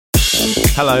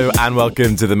Hello and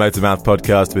welcome to the Motormouth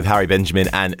podcast with Harry Benjamin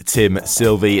and Tim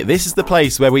Sylvie. This is the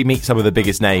place where we meet some of the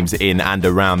biggest names in and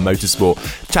around motorsport,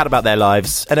 chat about their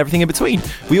lives and everything in between.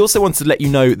 We also want to let you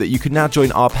know that you can now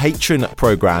join our Patreon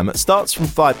programme. It starts from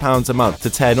 £5 a month to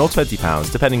 £10 or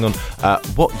 £20, depending on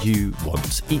what you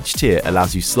want. Each tier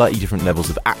allows you slightly different levels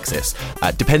of access.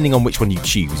 Depending on which one you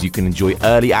choose, you can enjoy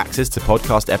early access to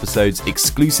podcast episodes,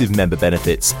 exclusive member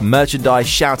benefits, merchandise,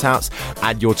 shout-outs,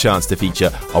 and your chance to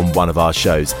feature on one of our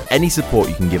shows. Any support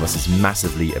you can give us is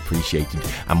massively appreciated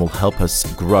and will help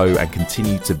us grow and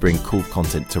continue to bring cool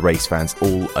content to race fans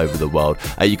all over the world.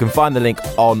 You can find the link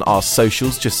on our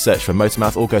socials. Just search for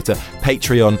Motormouth or go to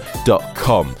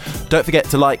patreon.com. Don't forget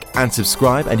to like and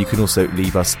subscribe, and you can also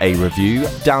leave us a review.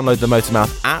 Download the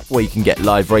Motormouth app where you can get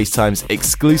live race times,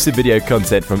 exclusive video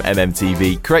content from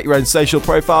MMTV, create your own social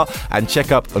profile, and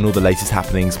check up on all the latest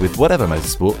happenings with whatever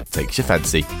motorsport takes your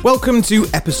fancy. Welcome to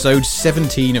episode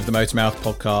 17 of the Motormouth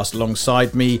podcast.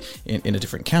 Alongside me in a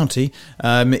different county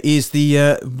is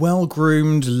the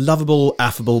well-groomed, lovable,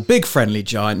 affable, big friendly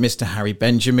giant, Mr. Harry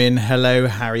Benjamin. Hello,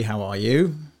 Harry. How are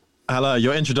you? Hello.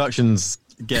 Your introductions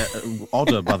get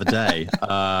odder by the day.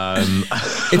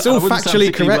 It's all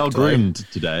factually correct. Well-groomed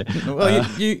today. Well,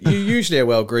 you usually are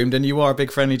well-groomed, and you are a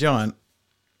big friendly giant.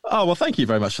 Oh, well, thank you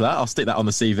very much for that. I'll stick that on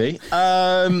the CV.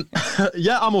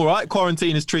 Yeah, I'm all right.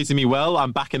 Quarantine is treating me well.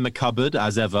 I'm back in the cupboard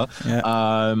as ever.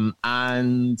 Yeah.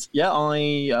 And yeah,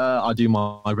 I do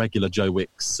my regular Joe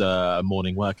Wicks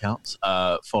morning workout,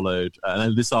 followed. And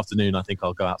then this afternoon, I think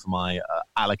I'll go out for my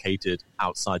allocated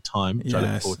outside time, which I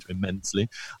look forward to immensely.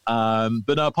 But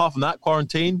no, apart from that,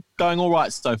 quarantine, going all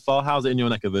right so far. How's it in your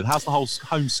neck of the wood? How's the whole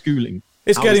homeschooling?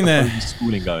 It's getting there.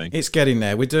 Schooling going. It's getting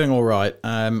there. We're doing all right.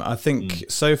 I think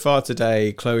so far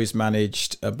today, Chloe's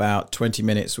managed about 20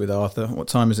 minutes with Arthur. What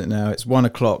time is it now? It's 1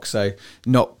 o'clock, so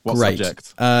not what great.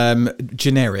 Subject?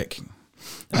 Generic.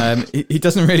 He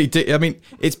doesn't really do. I mean,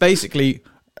 it's basically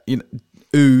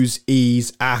oohs,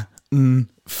 e's, okay.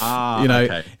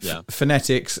 Yeah.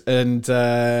 Phonetics and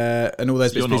all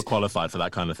those. So you're not qualified for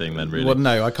that kind of thing, then, really. Well,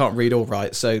 no, I can't read all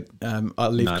right, so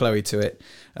I'll leave Chloe to it.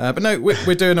 But no,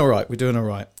 we're doing all right. We're doing all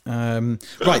right.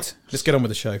 Right, let's get on with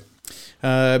the show.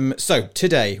 So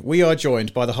today we are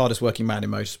joined by the hardest working man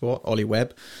in motorsport, Oli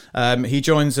Webb. He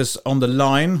joins us on the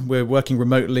line. We're working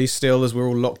remotely still as we're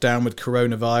all locked down with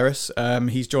coronavirus.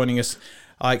 He's joining us,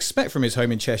 I expect, from his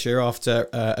home in Cheshire after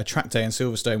a track day in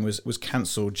Silverstone was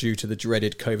cancelled due to the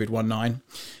dreaded COVID-19.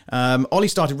 Ollie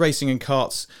started racing in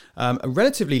karts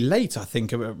relatively late, I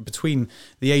think, between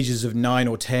the ages of 9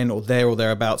 or 10 or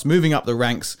thereabouts, moving up the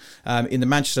ranks in the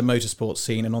Manchester motorsport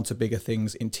scene and onto bigger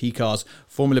things in T-cars,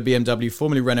 Formula BMW,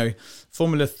 Formula Renault,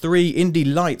 Formula 3, Indy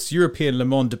Lights, European Le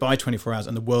Mans, Dubai 24 Hours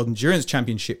and the World Endurance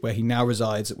Championship, where he now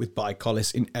resides with By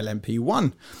Collis in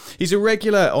LMP1. He's a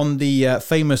regular on the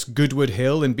famous Goodwood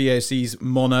Hill in BAC's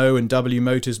Mono and W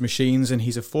Motors machines, and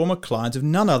he's a former client of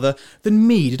none other than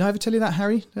me. Did I ever tell you that,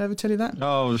 Harry? Did I ever tell you that?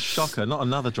 Oh, shocker. Not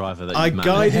another driver that I you've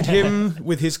guided him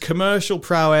with his commercial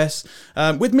prowess,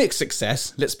 with mixed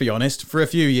success, let's be honest, for a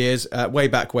few years, way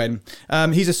back when.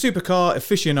 He's a supercar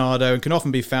aficionado and can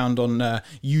often be found on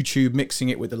YouTube mixing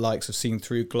it with the likes of Seen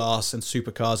Through Glass and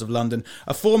Supercars of London.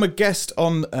 A former guest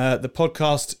on the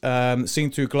podcast,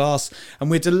 Seen Through Glass, and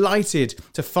we're delighted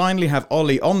to finally have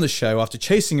Ollie on the show after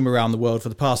chasing him around the world for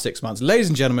the past 6 months. Ladies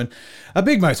and gentlemen, a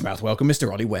big Motormouth welcome,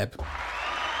 Mr. Oli Webb.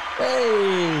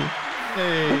 Hey!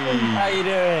 How you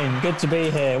doing? Good to be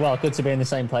here. Well, good to be in the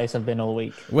same place I've been all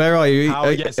week. Where are you?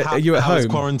 Are you at home? How's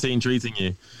quarantine treating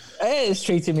you? It's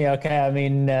treating me okay. I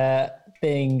mean,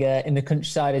 being in the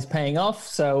countryside is paying off.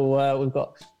 So we've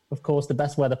got, of course, the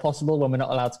best weather possible when we're not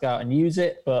allowed to go out and use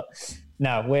it. But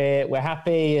no, we're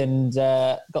happy and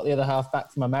got the other half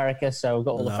back from America. So we've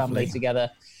got all the family together.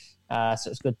 So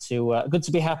it's good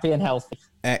to be happy and healthy.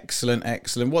 Excellent.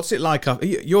 What's it like up?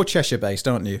 You're Cheshire based,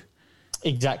 aren't you?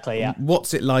 Exactly, yeah.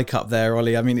 What's it like up there,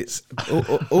 Ollie? I mean, it's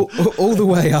all the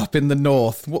way up in the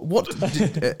north. What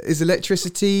is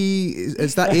electricity?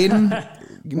 Is that in?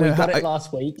 We got it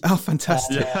last week. Oh,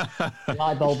 fantastic! The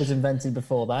light bulb was invented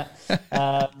before that,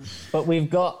 but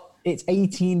it's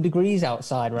 18 degrees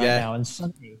outside right now and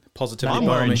sunny. Positively, I'm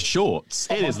wearing shorts.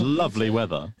 It is lovely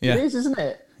weather. Yeah. It is, isn't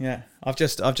it? Yeah, I've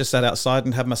just sat outside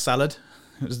and had my salad.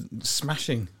 It was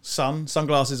smashing.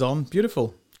 Sunglasses on,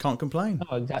 beautiful. Can't complain.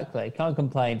 Oh, exactly. Can't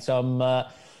complain. So I'm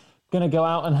going to go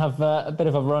out and have a bit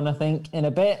of a run, I think, in a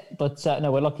bit. But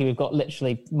no, we're lucky. We've got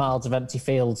literally miles of empty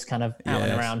fields kind of out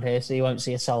and around here, so you won't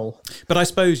see a soul. But I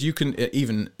suppose you can,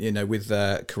 even, with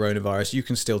coronavirus, you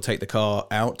can still take the car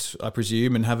out, I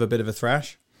presume, and have a bit of a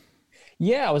thrash?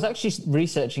 Yeah, I was actually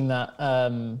researching that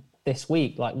this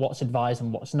week, like what's advised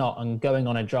and what's not. And going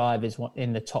on a drive is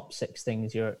in the top 6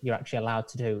 things you're actually allowed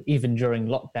to do, even during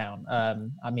lockdown.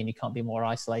 I mean, you can't be more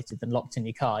isolated than locked in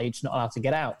your car. You're just not allowed to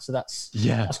get out. So that's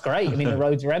great. I mean, the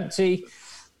roads are empty.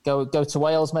 Go to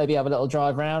Wales, maybe have a little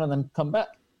drive around and then come back.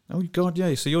 Oh, God,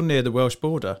 yeah. So you're near the Welsh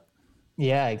border.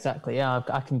 Yeah, exactly. Yeah,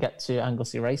 I can get to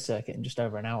Anglesey Race Circuit in just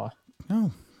over an hour.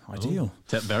 Oh, ideal.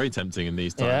 Very tempting in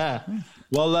these times. Yeah.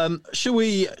 Well, should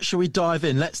we dive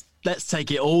in? Let's take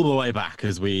it all the way back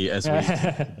as we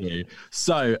do.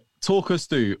 So, talk us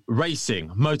through racing,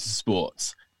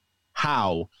 motorsports.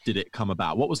 How did it come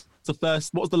about? What was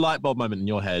the light bulb moment in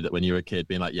your head when you were a kid,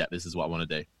 being like, "Yeah, this is what I want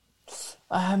to do"?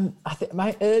 I think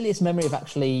my earliest memory of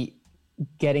actually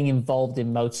getting involved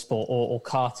in motorsport or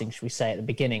karting, should we say, at the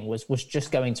beginning was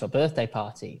just going to a birthday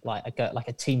party, like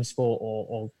a team sport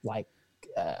or like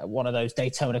one of those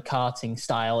Daytona karting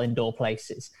style indoor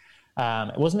places.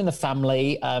 It wasn't in the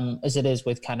family, as it is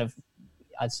with kind of,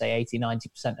 I'd say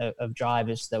 80-90% of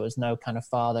drivers. There was no kind of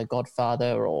father,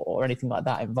 godfather or anything like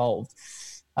that involved.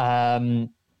 And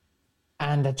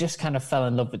I just kind of fell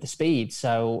in love with the speed.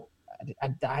 So I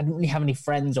didn't really have any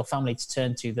friends or family to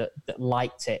turn to that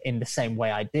liked it in the same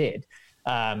way I did.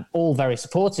 All very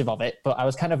supportive of it, but I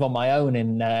was kind of on my own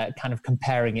in kind of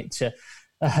comparing it to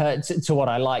what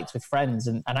I liked with friends.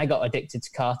 And I got addicted to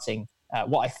karting.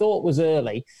 What I thought was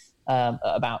early, at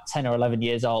about 10 or 11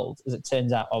 years old. As it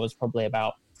turns out, I was probably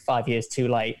about 5 years too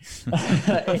late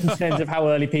in terms of how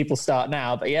early people start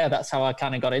now. But yeah, that's how I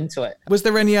kind of got into it. Was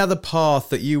there any other path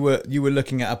that you were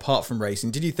looking at apart from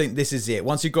racing? Did you think this is it?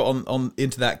 Once you got on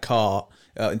into that cart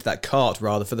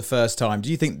rather for the first time, do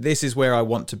you think this is where I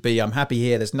want to be? I'm happy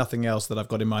here. There's nothing else that I've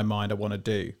got in my mind I want to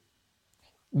do.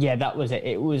 Yeah, that was it.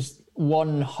 It was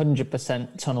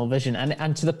 100% tunnel vision.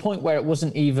 And to the point where it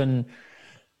wasn't even,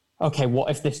 okay, what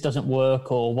if this doesn't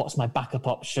work, or what's my backup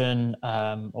option,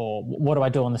 or what do I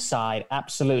do on the side?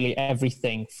 Absolutely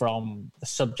everything from the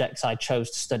subjects I chose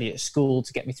to study at school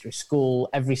to get me through school.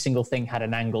 Every single thing had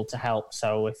an angle to help.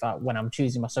 So when I'm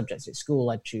choosing my subjects at school,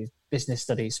 I'd choose business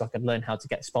studies so I could learn how to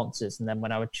get sponsors. And then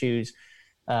when I would choose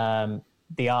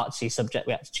the artsy subject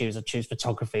we had to choose, I'd choose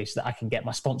photography so that I can get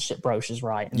my sponsorship brochures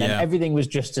right. And then everything was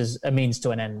just as a means to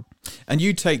an end. And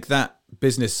you take that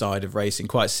business side of racing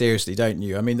quite seriously, don't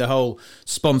you? I mean, the whole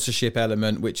sponsorship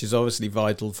element, which is obviously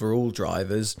vital for all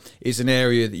drivers, is an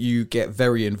area that you get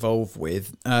very involved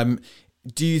with.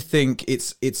 Do you think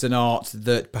it's an art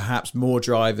that perhaps more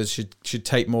drivers should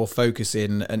take more focus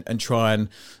in and try and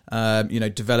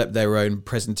develop their own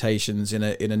presentations in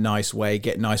a nice way,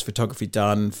 get nice photography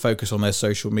done, focus on their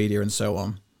social media and so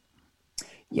on?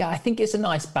 Yeah, I think it's a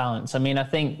nice balance. I mean, I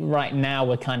think right now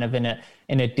we're kind of in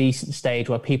a decent stage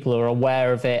where people are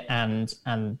aware of it and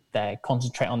they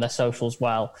concentrate on their socials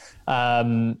well.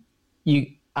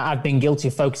 I've been guilty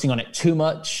of focusing on it too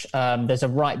much. There's a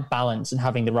right balance, and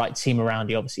having the right team around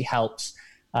you obviously helps.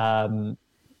 But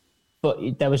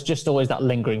there was just always that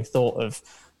lingering thought of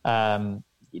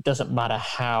it doesn't matter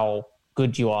how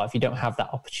good you are, if you don't have that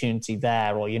opportunity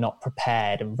there, or you're not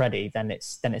prepared and ready, then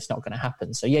it's not going to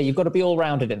happen. So yeah, you've got to be all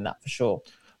rounded in that for sure.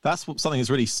 That's something that's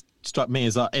really struck me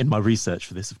as in my research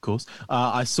for this, of course.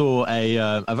 I saw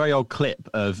a very old clip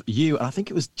of you, and I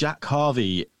think it was Jack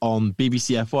Harvey on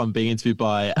BBC F1 being interviewed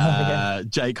by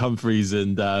Jake Humphreys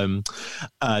and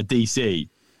DC.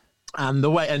 And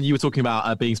you were talking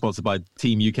about being sponsored by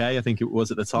Team UK, I think it was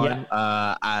at the time.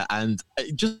 Yeah. And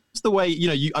just the way,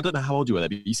 I don't know how old you were there,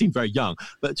 but you seemed very young,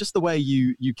 but just the way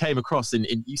you came across and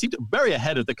you seemed very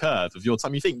ahead of the curve of your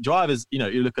time. You think drivers,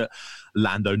 you look at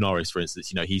Lando Norris, for instance,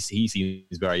 he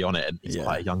seems very on it and he's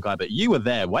quite a young guy, but you were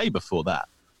there way before that.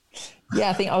 Yeah,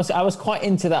 I think I was quite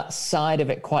into that side of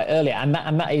it quite early, and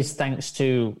that is thanks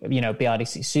to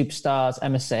BRDC Superstars,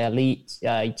 MSA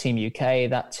Elite, Team UK,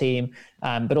 that team,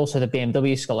 but also the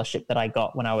BMW scholarship that I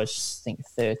got when I was, I think,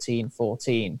 13,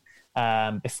 14,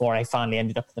 before I finally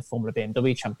ended up in the Formula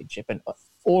BMW Championship. And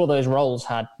all of those roles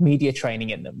had media training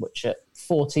in them, which at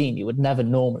 14 you would never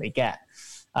normally get.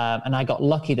 And I got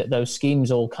lucky that those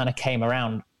schemes all kind of came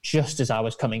around just as I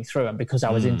was coming through, and because I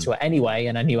was into it anyway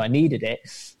and I knew I needed it,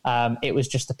 it was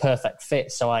just the perfect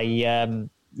fit. So I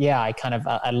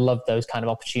loved those kind of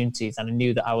opportunities, and I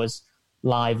knew that I was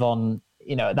live on,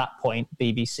 at that point,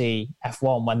 BBC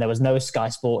F1 when there was no Sky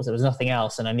Sports, there was nothing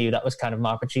else, and I knew that was kind of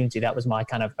my opportunity. That was my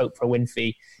kind of Oprah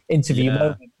Winfrey interview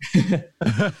moment.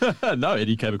 No,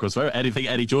 Eddie came across I think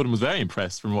Eddie Jordan was very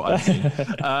impressed from what I've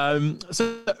seen.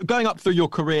 So going up through your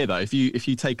career, though, if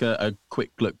you take a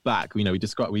quick look back, we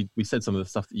said some of the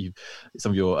stuff that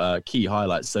some of your key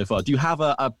highlights so far. Do you have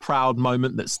a proud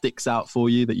moment that sticks out for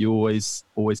you that you always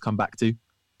come back to?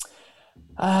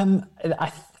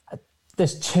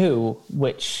 there's two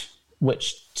which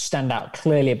stand out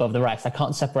clearly above the rest. I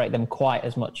can't separate them quite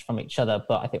as much from each other,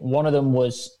 but I think one of them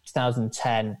was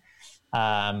 2010.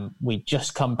 We'd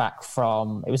just come back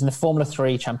from, it was in the Formula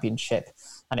 3 Championship,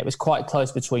 and it was quite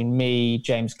close between me,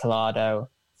 James Collado,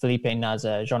 Felipe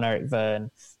Nasr, Jean-Eric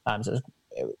Verne, and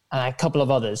a couple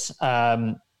of others.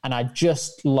 And I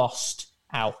just lost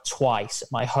out twice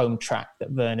at my home track that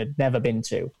Verne had never been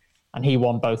to. And he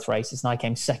won both races, and I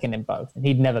came second in both. And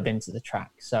he'd never been to the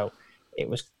track. So it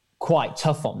was quite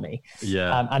tough on me.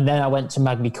 Yeah. And then I went to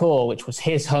Magny-Cours, which was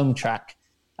his home track,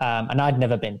 and I'd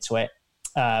never been to it.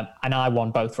 And I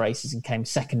won both races and came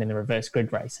second in the reverse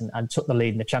grid race and took the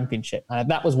lead in the championship.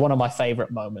 That was one of my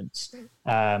favourite moments,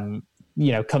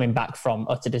 coming back from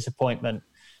utter disappointment.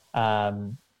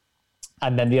 And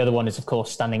then the other one is, of course,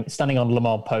 standing on Le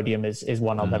Mans podium is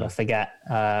one I'll never forget.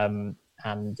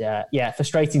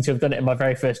 Frustrating to have done it in my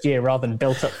very first year rather than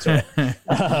built up to it.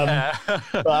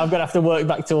 But I'm going to have to work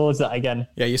back towards that again.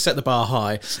 Yeah, you set the bar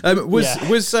high.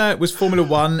 Was Formula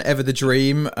One ever the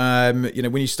dream? When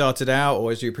you started out,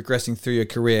 or as you were progressing through your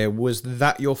career, was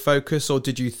that your focus, or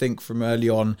did you think from early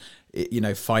on,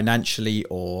 financially,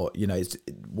 or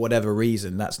whatever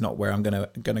reason, that's not where I'm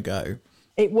gonna go?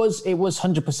 It was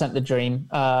 100% the dream.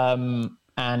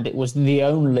 And it was the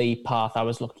only path I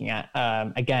was looking at.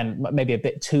 Again, maybe a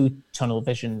bit too tunnel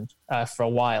visioned for a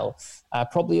while,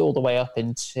 probably all the way up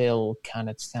until kind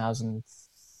of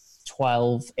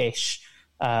 2012-ish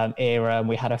era. And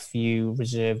we had a few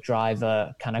reserve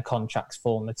driver kind of contracts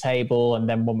fall on the table. And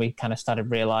then when we kind of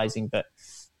started realizing that,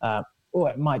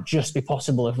 it might just be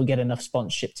possible if we get enough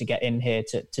sponsorship to get in here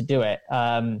to do it.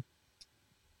 But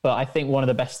I think one of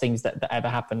the best things that ever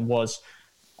happened was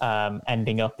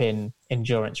ending up in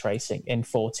endurance racing in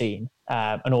 14.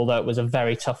 And although it was a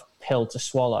very tough pill to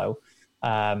swallow,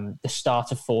 the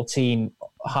start of 14,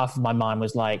 half of my mind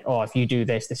was like, oh, if you do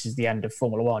this is the end of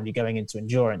Formula One, you're going into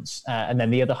endurance. And then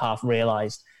the other half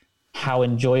realized how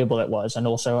enjoyable it was, and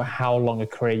also how long a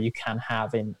career you can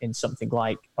have in something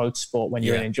like motorsport when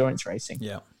you're in endurance racing.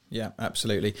 Yeah,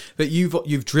 absolutely. But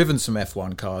you've driven some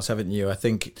F1 cars, haven't you? I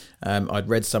think I'd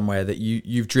read somewhere that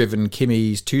you've driven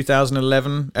Kimi's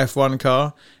 2011 F1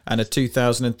 car and a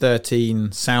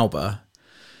 2013 Sauber.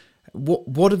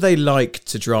 What are they like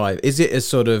to drive? Is it a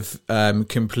sort of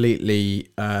completely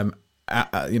out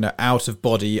of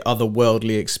body,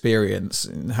 otherworldly experience?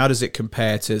 How does it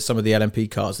compare to some of the LMP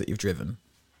cars that you've driven?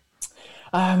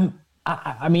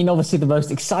 I mean, obviously the most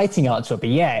exciting answer would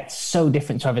be, it's so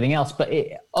different to everything else. But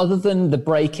other than the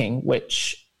braking,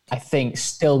 which I think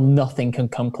still nothing can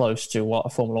come close to what a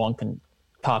Formula One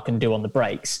car can do on the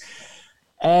brakes,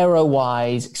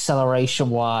 aero-wise,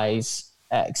 acceleration-wise,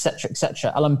 et cetera,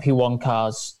 LMP1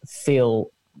 cars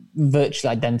feel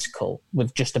virtually identical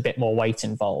with just a bit more weight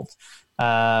involved.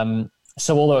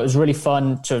 So although it was really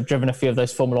fun to have driven a few of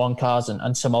those Formula One cars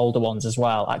and some older ones as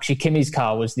well, actually Kimi's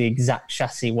car was the exact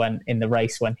chassis when in the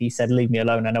race when he said, "Leave me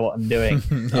alone, I know what I'm doing."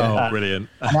 Brilliant.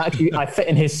 And actually I fit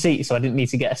in his seat, so I didn't need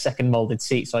to get a second molded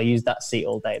seat. So I used that seat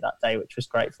all day that day, which was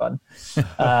great fun.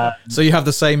 So you have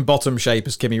the same bottom shape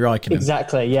as Kimi Räikkönen?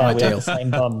 Exactly, yeah. Ideal. We have the same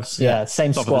bums. Yeah,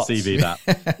 same Top squats. of the CV, that.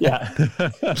 Yeah.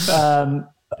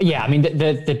 I mean,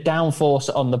 the downforce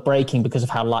on the braking because of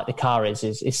how light the car is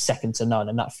second to none,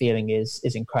 and that feeling is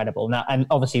incredible. Now, and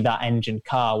obviously that engine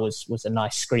car was a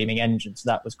nice screaming engine, so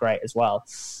that was great as well.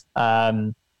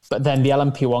 But then the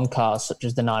LMP1 cars, such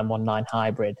as the 919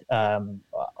 hybrid,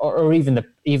 or even the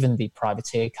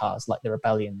privateer cars like the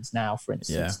Rebellions now, for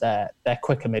instance, they're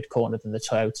quicker mid corner than the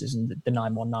Toyotas and the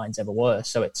 919s ever were.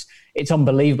 So it's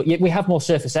unbelievable. Yet we have more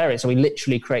surface area, so we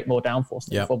literally create more downforce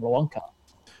than the Formula One car.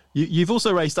 You've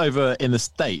also raced over in the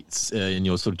States in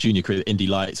your sort of junior career, Indy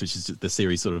Lights, which is the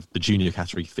series, sort of the junior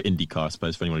category for IndyCar, I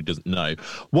suppose, for anyone who doesn't know.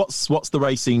 What's the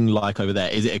racing like over there?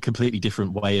 Is it a completely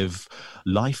different way of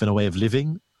life and a way of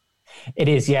living? It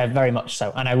is, yeah, very much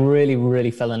so. And I really,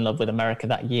 really fell in love with America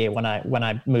that year when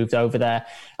I moved over there.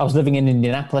 I was living in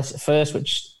Indianapolis at first,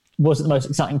 which wasn't the most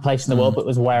exciting place in the world, but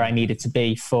was where I needed to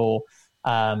be for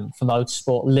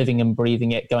motorsport, living and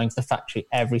breathing it, going to the factory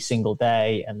every single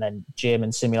day, and then gym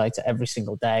and simulator every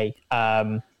single day.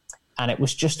 And it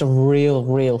was just a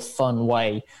real fun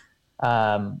way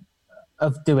of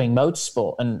doing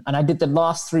motorsport. And I did the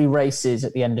last 3 races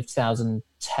at the end of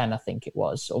 2010, I think it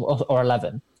was, or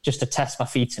 11, just to test my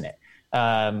feet in it,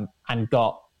 and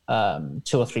got 2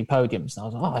 or 3 podiums. And I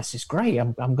was like, oh, this is great.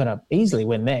 I'm going to easily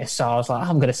win this. So I was like,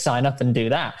 I'm going to sign up and do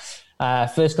that.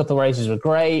 First couple of races were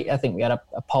great. I think we had a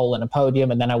pole and a podium,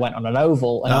 and then I went on an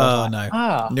oval. And I was like,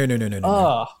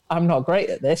 no. I'm not great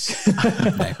at this.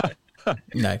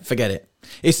 No, forget it.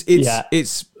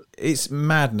 It's it's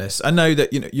madness. I know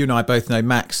that you and I both know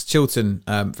Max Chilton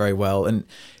very well, and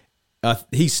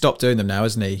he's stopped doing them now,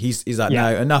 hasn't he? He's like,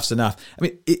 no, enough's enough. I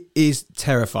mean, it is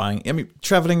terrifying. I mean,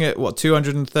 traveling at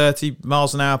 230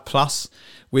 miles an hour plus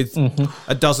with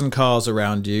a dozen cars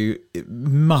around you, it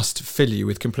must fill you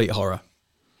with complete horror.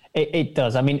 It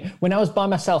does. I mean, when I was by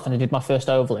myself and I did my first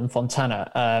oval in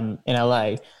Fontana in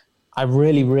LA, I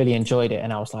really, really enjoyed it.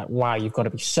 And I was like, wow, you've got to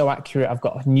be so accurate. I've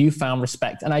got a newfound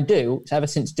respect. And I do. Ever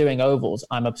since doing ovals,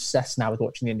 I'm obsessed now with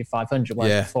watching the Indy 500,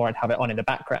 whereas before I'd have it on in the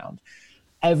background.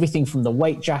 Everything from the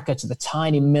weight jacker to the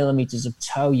tiny millimeters of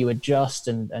toe you adjust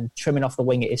and trimming off the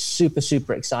wing, it is super,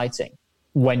 super exciting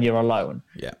when you're alone.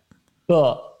 Yeah.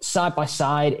 But side by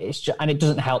side, it's just, and it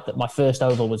doesn't help that my first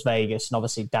oval was Vegas, and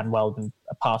obviously Dan Weldon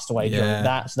passed away during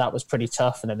that, so that was pretty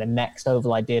tough. And then the next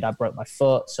oval I did, I broke my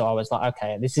foot, so I was like,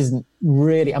 okay, this isn't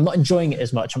really, I'm not enjoying it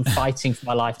as much. I'm fighting for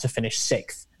my life to finish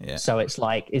sixth. Yeah. So it's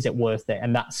like, is it worth it?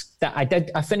 And that's that.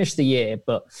 I finished the year,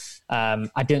 but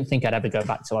I don't think I'd ever go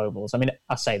back to ovals. I mean,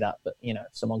 I say that, but if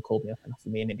someone called me up and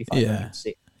offered me an Indy 500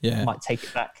 seat, I might take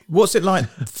it back. What's it like?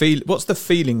 What's the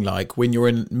feeling like when you're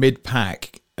in mid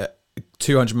pack?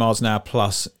 200 miles an hour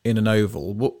plus in an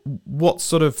oval? What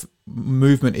sort of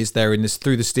movement is there in this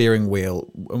through the steering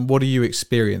wheel, and what are you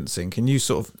experiencing? Can you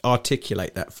sort of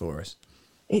articulate that for us?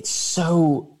 It's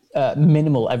so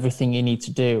minimal, everything you need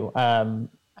to do,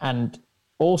 and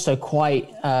also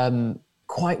quite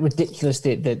ridiculous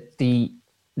the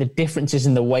differences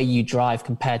in the way you drive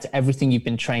compared to everything you've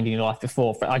been trained in your life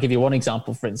before. I'll give you one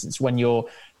example. For instance, when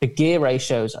the gear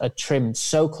ratios are trimmed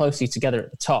so closely together at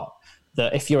the top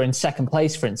that if you're in second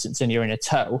place, for instance, and you're in a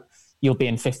toe, you'll be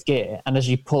in fifth gear. And as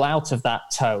you pull out of that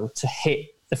toe to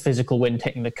hit the physical wind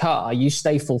hitting the car, you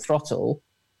stay full throttle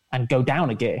and go down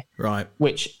a gear. Right.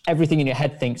 Which everything in your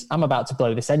head thinks, I'm about to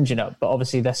blow this engine up. But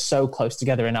obviously they're so close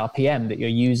together in RPM that you're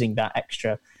using that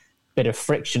extra bit of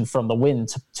friction from the wind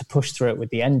to push through it with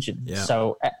the engine. Yeah.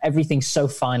 So everything's so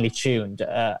finely tuned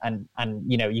and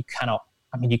you cannot,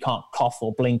 you can't cough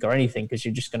or blink or anything because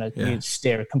you're just going to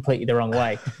steer completely the wrong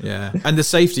way. Yeah. And the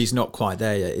safety's not quite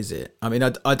there yet, is it? I mean,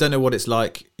 I don't know what it's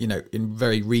like, in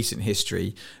very recent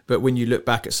history, but when you look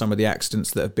back at some of the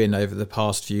accidents that have been over the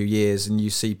past few years and you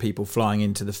see people flying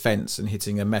into the fence and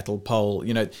hitting a metal pole,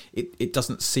 it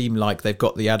doesn't seem like they've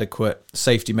got the adequate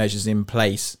safety measures in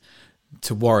place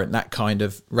to warrant that kind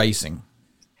of racing.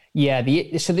 Yeah.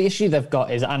 So the issue they've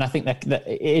got is, and I think that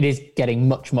it is getting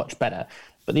much, much better,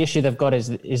 but the issue they've got is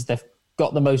they've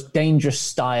got the most dangerous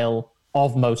style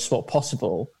of motorsport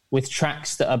possible with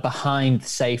tracks that are behind the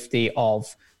safety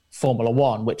of Formula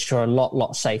One, which are a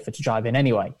lot safer to drive in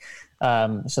anyway.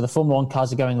 So the Formula One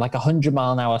cars are going like 100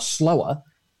 mile an hour slower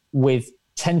with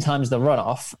 10 times the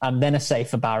runoff and then a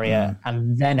safer barrier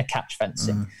and then a catch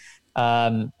fencing.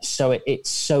 So it's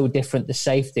so different, the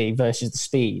safety versus the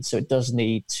speed. So it does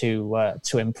need to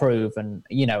improve. And,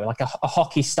 like a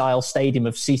hockey style stadium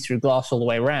of see-through glass all the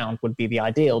way around would be the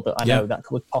ideal, but I know that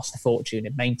would cost a fortune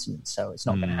in maintenance. So it's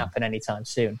not going to happen anytime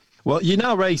soon. Well, you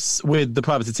now race with the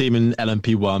private team in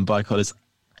LMP1 bike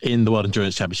in the World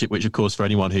Endurance Championship, which of course for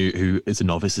anyone who is a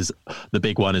novice is the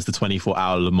big one is the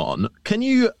 24-hour Le Mans. Can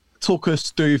you talk us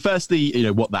through firstly,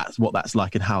 what that's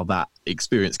like and how that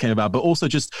experience came about, but also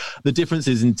just the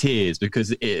differences in tiers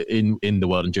because in the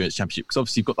World Endurance Championship, because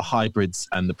obviously you've got the hybrids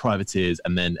and the privateers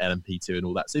and then LMP2 and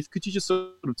all that. So could you just sort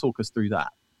of talk us through that?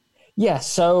 Yeah.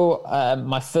 So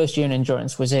my first year in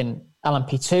endurance was in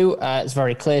LMP2. It's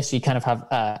very clear. So you kind of have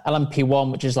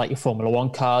LMP1, which is like your Formula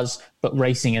One cars, but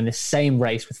racing in the same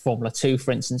race with Formula 2, for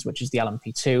instance, which is the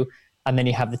LMP2. And then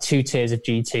you have the two tiers of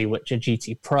GT, which are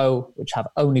GT Pro, which have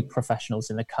only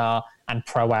professionals in the car, and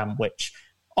Pro-Am, which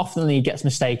often gets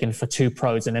mistaken for two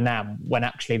pros and an AM, when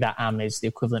actually that AM is the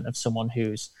equivalent of someone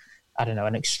who's,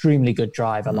 an extremely good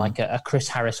driver, like a Chris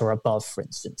Harris or above, for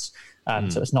instance.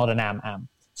 So it's not an AM.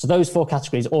 So those four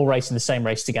categories all race in the same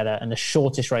race together, and the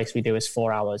shortest race we do is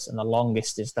 4 hours, and the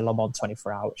longest is the Le Mans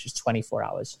 24-hour, which is 24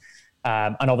 hours.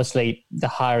 And obviously, the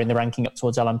higher in the ranking up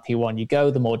towards LMP1 you go,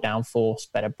 the more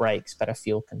downforce, better brakes, better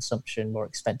fuel consumption, more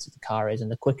expensive the car is,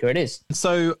 and the quicker it is.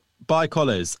 So, by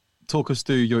collars, talk us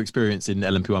through your experience in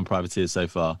LMP1 privateers so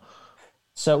far.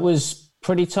 So it was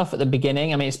pretty tough at the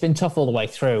beginning. I mean, it's been tough all the way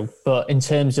through, but in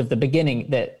terms of the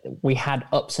beginning, that we had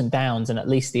ups and downs, and at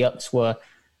least the ups were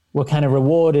kind of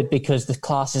rewarded because the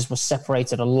classes were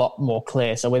separated a lot more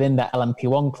clear. So within that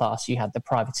LMP1 class, you had the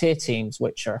privateer teams,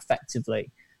 which are effectively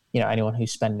anyone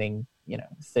who's spending,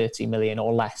 30 million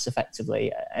or less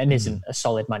effectively and isn't a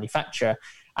solid manufacturer.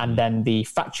 And then the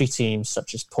factory teams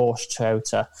such as Porsche,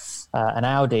 Toyota and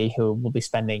Audi, who will be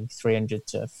spending 300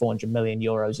 to 400 million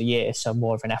euros a year. So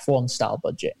more of an F1 style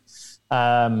budget.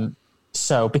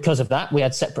 So because of that, we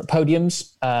had separate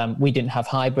podiums. We didn't have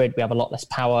hybrid. We have a lot less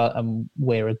power, and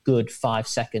we're a good 5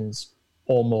 seconds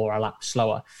or more a lap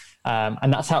slower.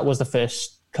 And that's how it was the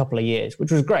first couple of years,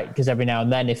 which was great because every now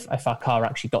and then, if our car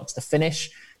actually got to the finish,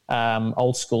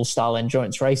 old school style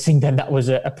endurance racing, then that was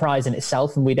a prize in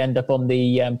itself, and we'd end up on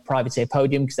the privateer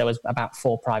podium because there was about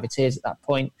 4 privateers at that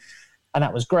point, and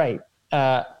that was great.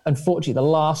 Unfortunately, the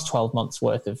last 12 months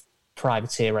worth of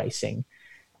privateer racing,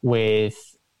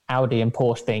 with Audi and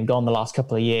Porsche being gone the last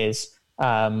couple of years,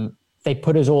 they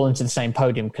put us all into the same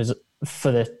podium because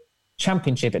for the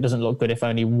championship, it doesn't look good if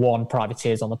only 1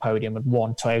 privateer is on the podium and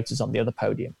 1 Toyota's on the other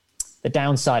podium. The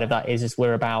downside of that is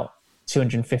we're about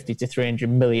 250 to 300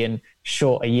 million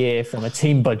short a year from a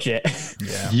team budget.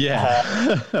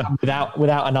 Without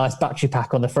a nice battery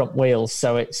pack on the front wheels.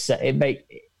 So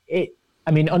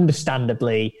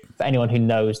understandably, for anyone who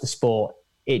knows the sport,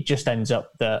 it just ends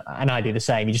up and I do the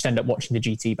same, you just end up watching the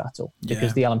GT battle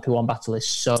because the LMP1 battle is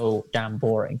so damn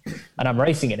boring, and I'm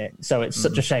racing in it. So it's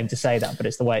such a shame to say that, but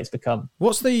it's the way it's become.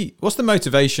 What's the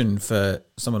motivation for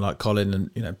someone like Colin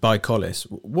and by Collis?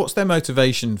 What's their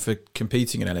motivation for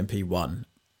competing in LMP1?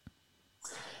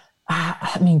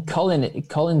 I mean,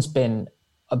 Colin's been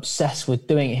obsessed with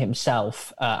doing it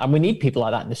himself, and we need people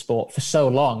like that in the sport for so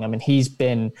long. I mean, he's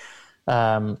been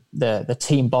the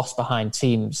team boss behind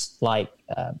teams like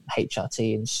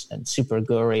HRT and Super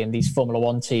Aguri and these Formula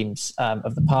One teams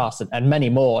of the past, and many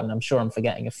more, and I'm sure I'm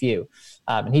forgetting a few.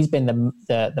 And he's been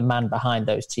the man behind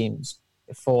those teams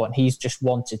before, and he's just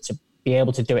wanted to be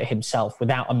able to do it himself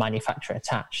without a manufacturer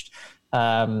attached.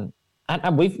 And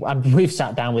we've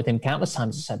sat down with him countless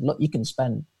times and said, look, you can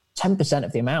spend 10%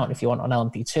 of the amount if you want on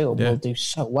LMP2, and we'll do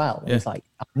so well. And he's like,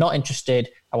 I'm not interested.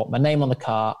 I want my name on the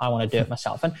car. I want to do it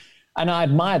myself. And I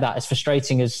admire that, as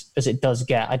frustrating as it does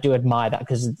get. I do admire that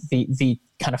because the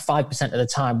kind of 5% of the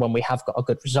time when we have got a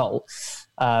good result,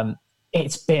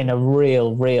 it's been a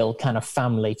real kind of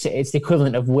family. It's the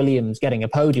equivalent of Williams getting a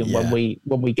podium when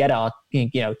we get our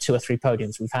 2 or 3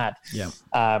 podiums we've had.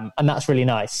 And that's really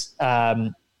nice.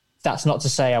 That's not to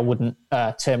say I wouldn't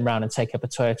turn around and take up a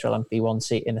Toyota LMP1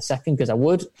 seat in a second, because I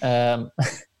would.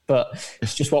 But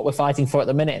it's just what we're fighting for at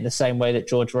the minute, in the same way that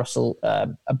George Russell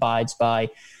abides by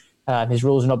his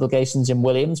rules and obligations in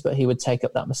Williams, but he would take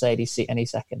up that Mercedes seat any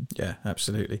second. Yeah,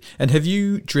 absolutely. And have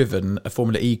you driven a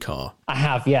Formula E car? I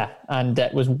have, yeah. And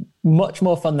it was much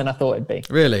more fun than I thought it'd be.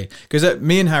 Really? Because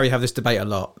me and Harry have this debate a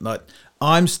lot. Like,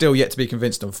 I'm still yet to be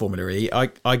convinced on Formula E.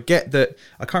 I get that,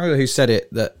 I can't remember who said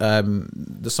it, that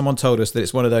someone told us that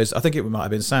it's one of those, I think it might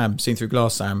have been Sam, Seen Through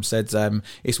Glass Sam, said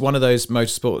it's one of those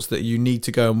motorsports that you need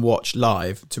to go and watch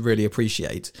live to really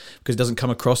appreciate, because it doesn't come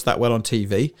across that well on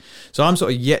TV. So I'm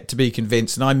sort of yet to be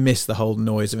convinced, and I miss the whole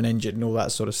noise of an engine and all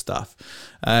that sort of stuff.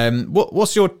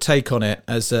 What's your take on it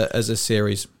as a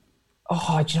series?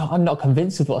 Oh, I'm not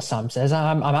convinced with what Sam says.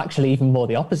 I'm actually even more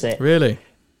the opposite. Really?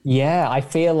 Yeah, I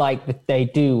feel like that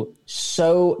they've done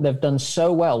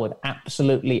so well with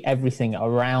absolutely everything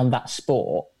around that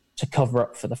sport to cover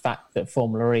up for the fact that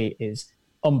Formula E is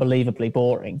unbelievably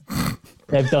boring.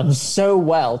 They've done so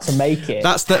well to make it.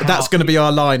 That's going to be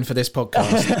our line for this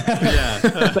podcast.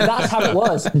 But that's how it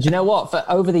was. And do you know what? For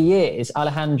over the years,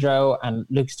 Alejandro and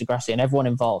Lucas Di Grassi and everyone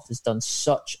involved has done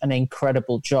such an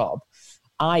incredible job.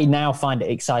 I now find it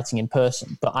exciting in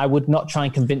person, but I would not try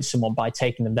and convince someone by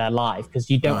taking them there live, because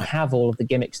you don't have all of the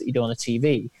gimmicks that you do on the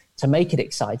TV to make it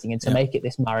exciting and to make it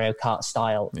this Mario Kart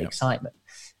style excitement.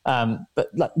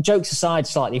 But like, jokes aside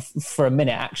slightly for a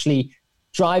minute, actually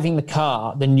driving the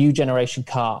car, the new generation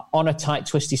car, on a tight,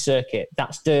 twisty circuit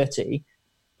that's dirty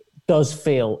does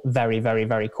feel very, very,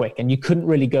 very quick. And you couldn't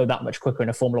really go that much quicker in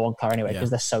a Formula One car anyway, because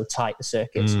they're so tight, the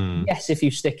circuits. Yes, if you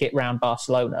stick it round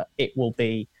Barcelona, it will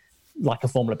be like a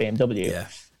Formula BMW.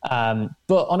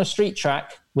 But on a street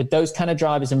track with those kind of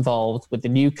drivers involved with the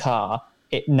new car,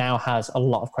 it now has a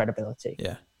lot of credibility.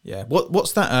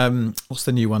 What's that what's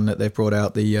the new one that they've brought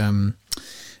out, the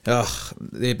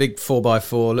big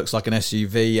 4x4, looks like an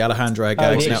SUV, Alejandro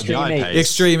goes the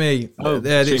Extreme E.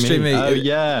 The Extreme E. Oh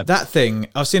yeah, that thing,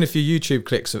 I've seen a few YouTube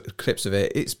clips of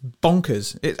it. It's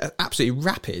bonkers. It's absolutely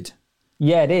rapid.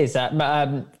 Yeah, it is.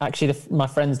 Actually, my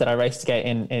friends that I raced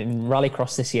against in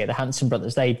Rallycross this year, the Hanson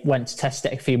brothers, they went to test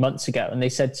it a few months ago, and they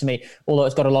said to me, although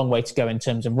it's got a long way to go in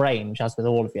terms of range, as with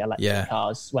all of the electric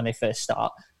cars when they first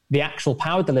start, the actual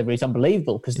power delivery is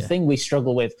unbelievable, because the thing we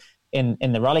struggle with in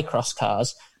the Rallycross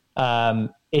cars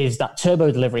is that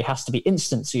turbo delivery has to be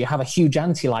instant. So you have a huge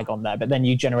anti-lag on there, but then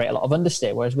you generate a lot of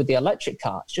understeer, whereas with the electric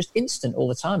car, it's just instant all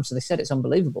the time. So they said it's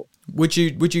unbelievable. Would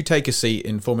you take a seat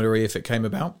in Formula E if it came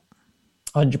about?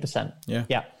 100%.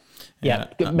 Yeah.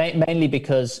 Mainly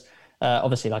because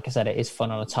Obviously, like I said, it is fun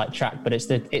on a tight track, but it's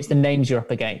the names you're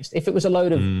up against. If it was a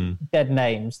load of dead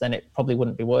names, then it probably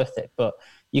wouldn't be worth it. But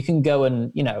you can go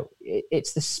and,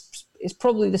 it's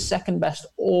probably the second best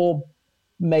or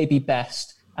maybe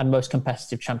best and most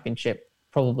competitive championship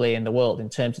probably in the world in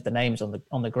terms of the names on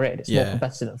the grid. It's more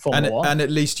competitive than Formula One. And at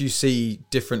least you see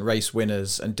different race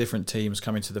winners and different teams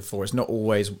coming to the fore. It's not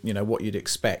always, what you'd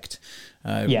expect,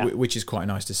 which is quite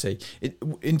nice to see.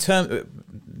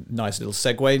 Nice little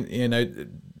segue,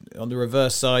 on the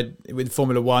reverse side, with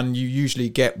Formula One, you usually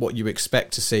get what you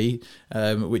expect to see,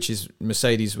 which is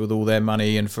Mercedes with all their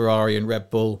money and Ferrari and Red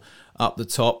Bull up the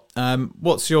top.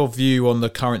 What's your view on the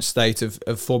current state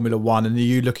of Formula One, and are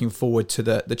you looking forward to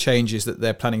the changes that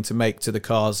they're planning to make to the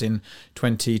cars in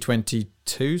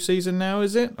 2022 season now,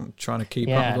 is it? I'm trying to keep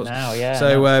up.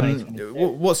 So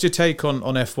what's your take on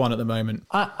F1 at the moment?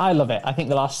 I love it. I think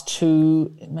the last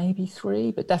 2, maybe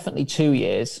 3, but definitely 2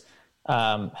 years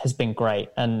has been great.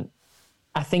 And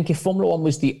I think if Formula One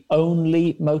was the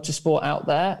only motorsport out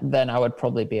there, then I would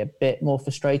probably be a bit more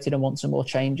frustrated and want some more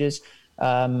changes.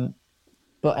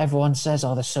 But everyone says,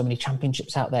 there's so many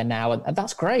championships out there now. And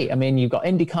that's great. I mean, you've got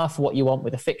IndyCar for what you want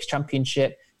with a fixed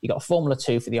championship. You've got Formula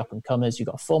 2 for the up-and-comers. You've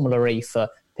got Formula E for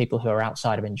people who are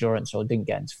outside of endurance or didn't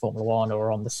get into Formula One or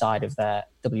are on the side of their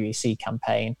WEC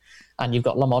campaign. And you've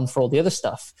got Le Mans for all the other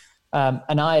stuff.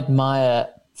 And I admire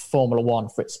Formula One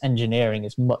for its engineering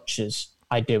as much as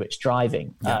I do its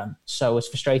driving. So as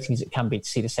frustrating as it can be to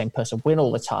see the same person win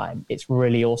all the time, it's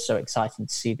really also exciting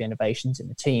to see the innovations in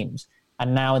the teams.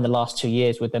 And now in the last 2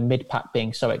 years, with the mid-pack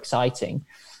being so exciting,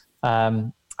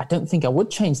 I don't think I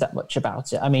would change that much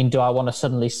about it. I mean, do I want to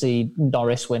suddenly see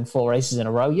Norris win 4 races in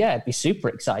a row? Yeah, it'd be super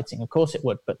exciting. Of course it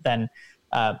would. But then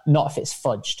not if it's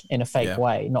fudged in a fake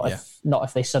way. Not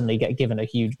if they suddenly get given a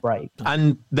huge break.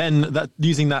 And then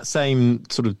using that same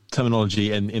sort of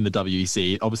terminology in the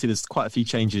WEC, obviously there's quite a few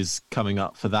changes coming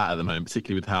up for that at the moment,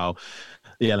 particularly with how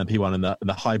the LMP1 and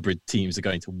the hybrid teams are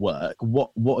going to work. What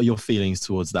are your feelings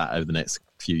towards that over the next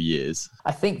few years?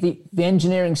 I think the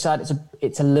engineering side,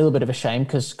 it's a little bit of a shame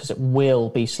because it will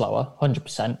be slower,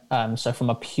 100%. So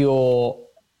from a pure,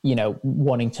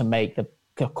 wanting to make the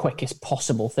quickest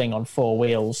possible thing on 4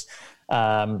 wheels,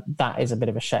 that is a bit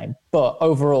of a shame. But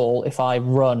overall, if I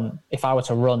were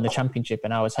to run the championship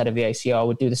and I was head of the ACO, I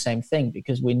would do the same thing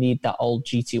because we need that old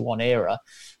GT1 era.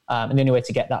 And the only way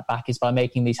to get that back is by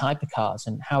making these hypercars.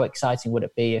 And how exciting would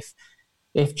it be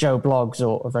if Joe Bloggs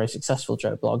or a very successful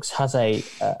Joe Bloggs has a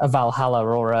Valhalla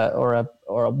or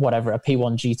a whatever, a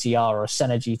P1 GTR or a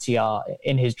Senna GTR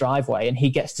in his driveway, and he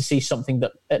gets to see something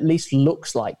that at least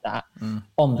looks like that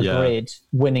on the grid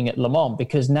winning at Le Mans.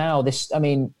 Because now a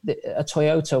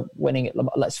Toyota winning at Le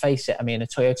Mans, let's face it, a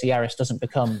Toyota Yaris doesn't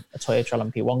become a Toyota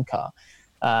LMP1 car.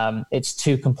 It's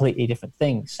 2 completely different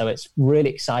things. So it's really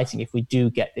exciting if we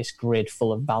do get this grid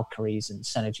full of Valkyries and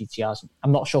Senna GTRs.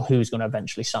 I'm not sure who's going to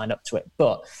eventually sign up to it,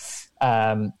 but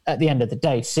at the end of the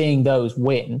day, seeing those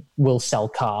win will sell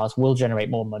cars, will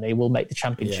generate more money, will make the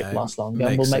championship last longer,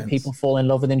 and will make people fall in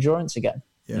love with endurance again.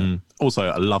 Yeah. Also,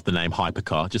 I love the name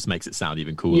Hypercar. Just makes it sound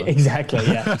even cooler. Yeah, exactly.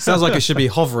 Yeah. Sounds like it should be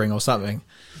hovering or something.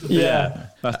 Yeah,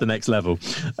 that's the next level.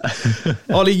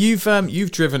 Oli,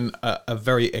 you've driven a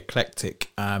very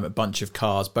eclectic bunch of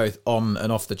cars, both on and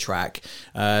off the track.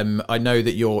 I know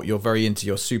that you're very into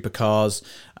your supercars,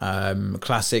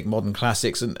 classic, modern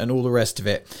classics, and all the rest of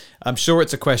it. I'm sure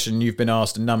it's a question you've been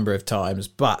asked a number of times,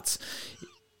 but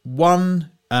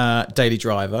one daily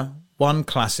driver, one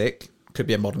classic. Could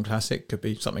be a modern classic, could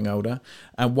be something older,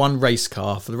 and one race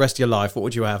car for the rest of your life. What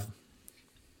would you have?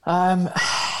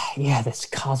 These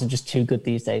cars are just too good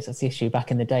these days. That's the issue.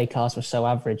 Back in the day, cars were so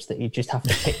average that you just have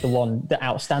to pick the one that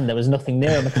outstand. There was nothing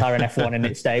near a McLaren F1 in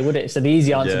its day, would it? So the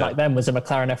easy answer back then was a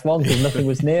McLaren F1 because nothing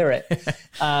was near it.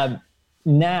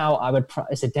 Now I would.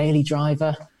 It's a daily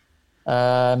driver.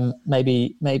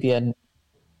 Maybe a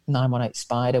 918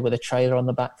 Spider with a trailer on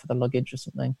the back for the luggage or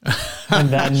something. And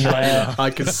then I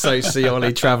could so see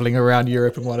Oli travelling around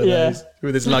Europe in one of those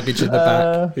with his luggage in the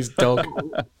back, his dog.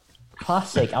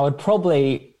 Classic. I would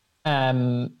probably,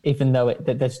 even though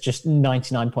there's just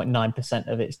 99.9%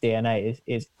 of its DNA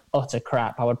is utter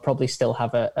crap, I would probably still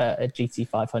have a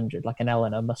GT500, like an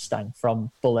Eleanor Mustang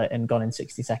from Bullet and Gone in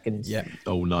 60 Seconds. Yeah.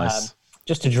 Oh, nice.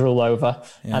 Just to drool over.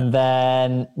 Yeah. And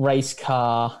then race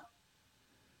car.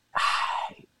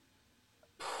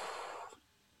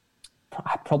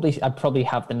 I'd probably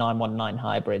have the 919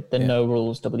 hybrid, the no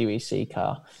rules WEC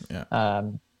car.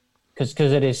 Yeah.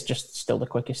 Because it is just still the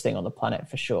quickest thing on the planet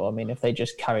for sure. I mean, if they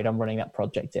just carried on running that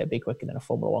project, it'd be quicker than a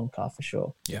Formula One car for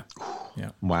sure. Yeah.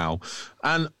 Yeah. Wow.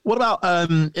 And what about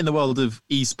in the world of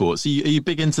esports? Are you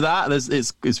big into that?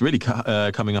 It's really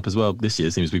coming up as well this year.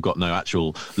 It seems we've got no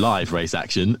actual live race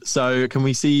action. So can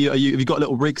we see? Have you got a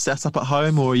little rig set up at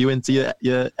home, or are you into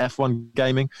your F1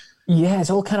 gaming? Yeah, it's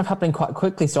all kind of happening quite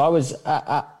quickly. So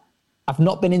I've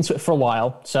not been into it for a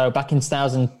while. So back in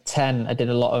 2010, I did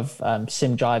a lot of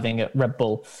sim driving at Red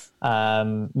Bull.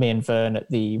 Me and Vern at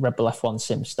the Red Bull F1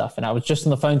 sim stuff, and I was just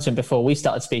on the phone to him before we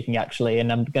started speaking, actually.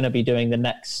 And I'm going to be doing the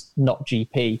next Not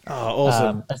GP. Oh,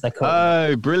 awesome! As they call it.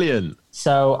 Oh, brilliant!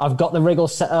 So I've got the rig all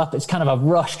set up. It's kind of a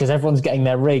rush because everyone's getting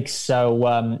their rigs. So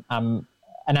I'm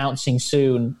announcing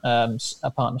soon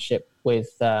a partnership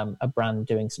with a brand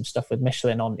doing some stuff with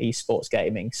Michelin on esports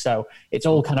gaming. So it's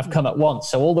all kind of come at once.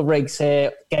 So all the rigs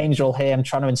here, games are all here. I'm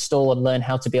trying to install and learn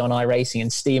how to be on iRacing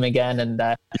and Steam again. And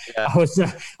I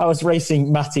was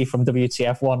racing Matty from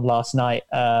WTF1 last night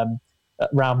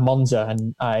around Monza,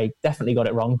 and I definitely got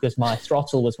it wrong because my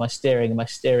throttle was my steering and my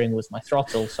steering was my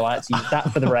throttle. So I had to use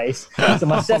that for the race. So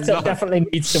my setup definitely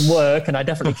needs some work, and I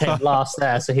definitely came last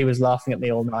there. So he was laughing at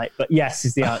me all night. But yes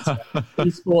is the answer.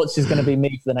 Esports is going to be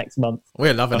me for the next month.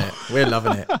 We're loving it. We're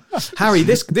loving it. Harry,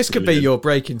 this could be your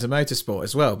break into motorsport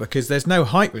as well, because there's no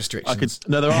height restrictions.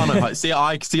 No, there are no height.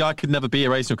 I could never be a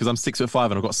racer because I'm 6'5"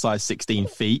 and I've got size 16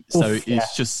 feet. So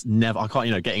it's just never. I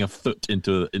can't. Getting a foot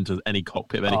into any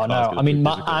cockpit of any car. No. I mean,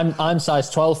 I'm size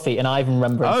 12 feet, and I even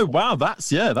remember. Oh wow,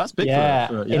 that's big. Yeah,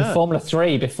 in Formula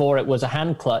 3, before it was a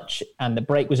hand clutch and the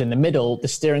brake was in the middle, the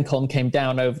steering column came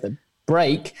down over the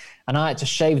brake, and I had to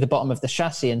shave the bottom of the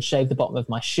chassis and shave the bottom of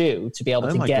my shoe to be able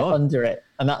to get under it,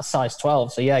 and that's size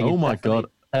 12. So yeah, oh my god,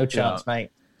 no chance,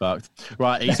 mate. Fucked.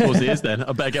 Right, esports is then.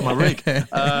 I better get my rig.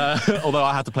 Although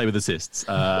I had to play with assists.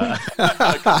 I'll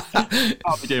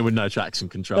be doing with no traction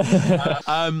control.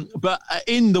 But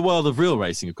in the world of real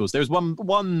racing, of course, there was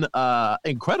one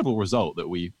incredible result that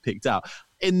we picked out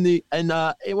in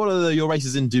one of your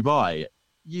races in Dubai.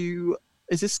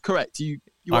 Is this correct? You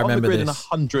were on the grid in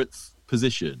 100th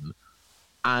position,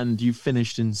 and you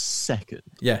finished in second.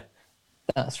 Yeah,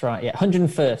 that's right. Yeah,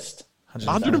 101st.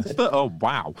 100th. Oh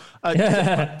wow!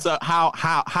 So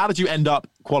how did you end up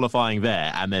qualifying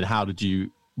there, and then how did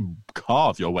you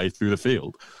carve your way through the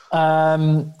field?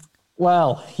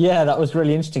 Well, yeah, that was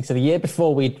really interesting. So the year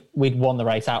before, we'd won the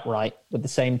race outright with the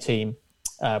same team,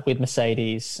 with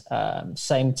Mercedes,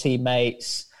 same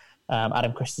teammates,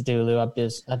 Adam Christodoulou,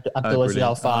 Abdulaziz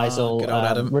Al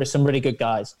Faisal, some really good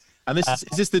guys. And is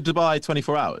this the Dubai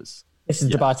 24 Hours? This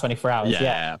is Dubai 24 Hours,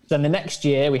 yeah. Then the next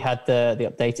year we had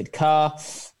the updated car,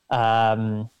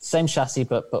 same chassis,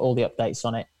 but all the updates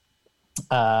on it.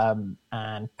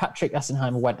 And Patrick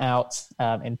Assenheimer went out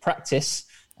in practice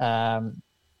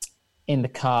in the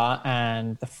car,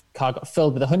 and the car got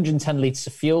filled with 110 litres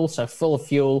of fuel, so full of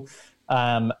fuel.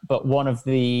 But one of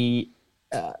the,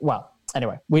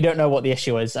 anyway, we don't know what the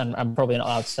issue is, and I'm probably not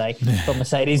allowed to say from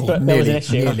Mercedes, but there was an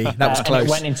issue. That was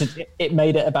close. It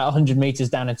made it about 100 meters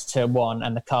down into turn one,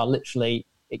 and the car literally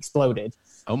exploded.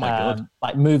 Oh my god!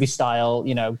 Like movie style,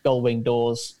 gull wing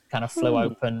doors kind of flew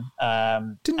open.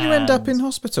 Didn't you end up in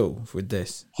hospital with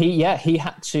this? He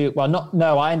had to.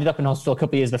 I ended up in hospital a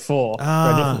couple of years before for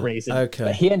a different reason. Okay.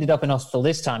 But he ended up in hospital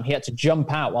this time. He had to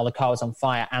jump out while the car was on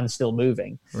fire and still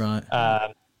moving. Right.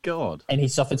 God. And he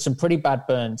suffered some pretty bad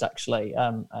burns, actually.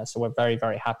 So we're very,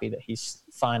 very happy that he's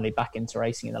finally back into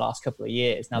racing in the last couple of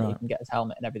years, now that he can get his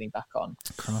helmet and everything back on.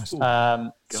 Christ.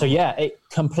 So yeah, it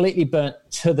completely burnt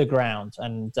to the ground.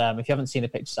 And if you haven't seen the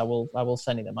pictures, I will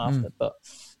send you them after. But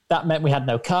that meant we had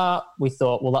no car. We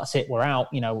thought, well, that's it. We're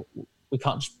out. We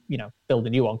can't just, build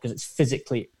a new one because it's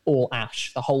physically all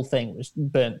ash. The whole thing was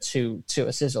burnt to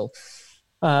a sizzle.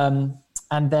 And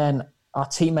then our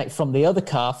teammate from the other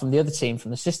car, from the other team,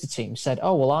 from the sister team, said,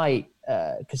 oh, well,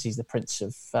 because he's the Prince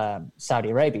of Saudi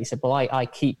Arabia, he said, well, I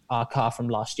keep our car from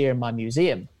last year in my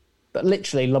museum. But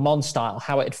literally, Le Mans style,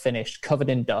 how it had finished, covered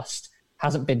in dust,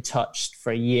 hasn't been touched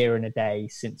for a year and a day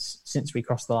since we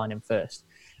crossed the line in first.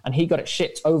 And he got it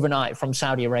shipped overnight from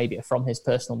Saudi Arabia, from his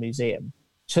personal museum,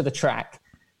 to the track.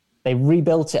 They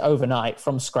rebuilt it overnight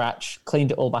from scratch,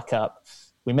 cleaned it all back up.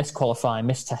 We missed qualifying,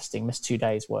 missed testing, missed 2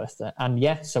 days worth. And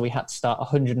so we had to start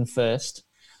 101st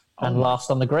and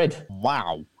last on the grid.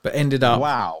 Wow. But ended up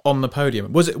on the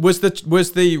podium. Was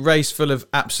the race full of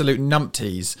absolute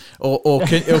numpties? Or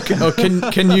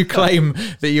can you claim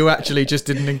that you actually just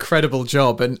did an incredible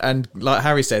job and like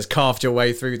Harry says, carved your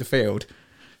way through the field?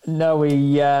 No,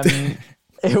 we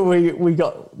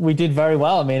did very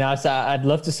well. I mean, I'd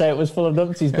love to say it was full of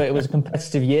numpties, but it was a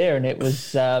competitive year, and it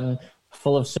was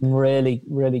full of some really,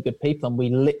 really good people. And we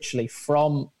literally,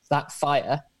 from that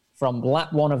fire, from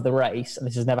lap 1 of the race, and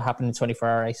this has never happened in a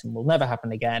 24-hour race and will never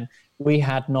happen again, we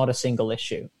had not a single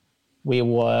issue. We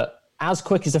were as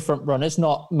quick as the front runners,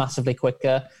 not massively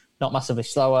quicker, not massively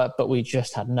slower, but we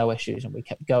just had no issues, and we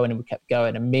kept going and we kept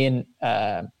going. And me and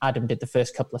Adam did the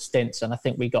first couple of stints, and I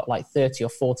think we got like 30 or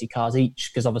 40 cars each,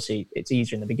 because obviously it's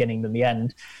easier in the beginning than the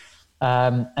end.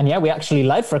 And yeah, we actually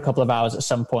led for a couple of hours at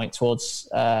some point towards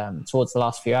the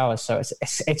last few hours. So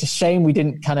it's a shame we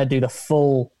didn't kind of do the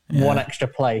full one extra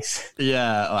place.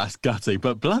 Yeah, that's gutty.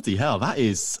 But bloody hell, that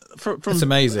is from that's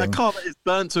amazing. A car that is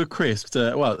burnt to a crisp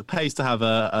to, well, it pays to have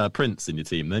a Prince in your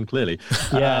team then, clearly.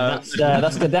 Yeah,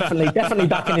 that's good. Definitely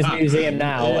back in his museum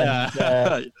now.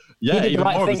 Yeah. And, he did the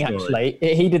right thing, actually.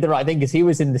 He did the right thing because he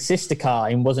was in the sister car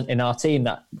and wasn't in our team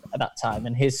at that time.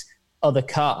 And his other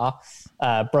car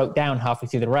broke down halfway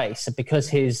through the race. And because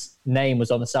his name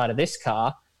was on the side of this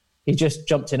car, he just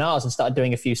jumped in ours and started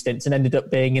doing a few stints and ended up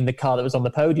being in the car that was on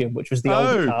the podium, which was the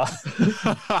older car.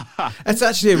 It's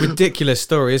actually a ridiculous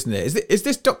story, isn't it? Is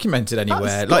this documented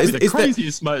anywhere? Is the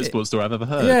craziest motorsport story I've ever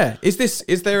heard. Yeah.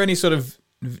 Is there any sort of,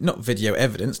 not video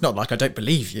evidence, not like I don't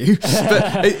believe you,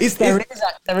 but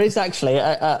there is actually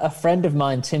a friend of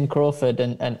mine, Tim Crawford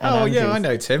and oh Andrew. Yeah, I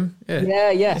know Tim.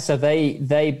 Yeah. So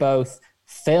they both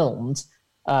filmed.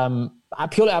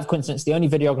 Purely out of coincidence, the only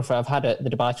videographer I've had at the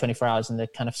Dubai 24 Hours in the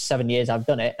kind of 7 years I've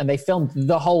done it, and they filmed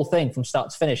the whole thing from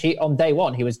start to finish. On day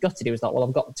one, he was gutted. He was like, well,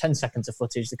 I've got 10 seconds of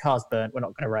footage. The car's burnt. We're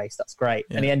not going to race. That's great.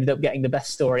 Yeah. And he ended up getting the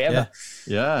best story ever.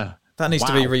 Yeah. That needs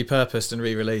to be repurposed and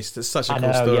re-released. It's such a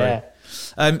cool story. Yeah.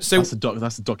 So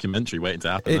that's a documentary waiting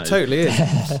to happen. It totally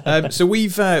is. So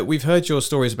we've heard your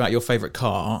stories about your favourite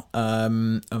car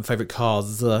and favourite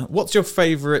cars. What's your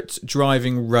favourite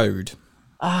driving road?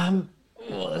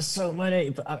 There's so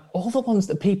many, but all the ones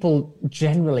that people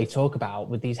generally talk about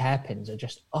with these hairpins are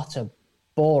just utter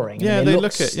boring. Yeah, they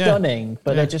look stunning,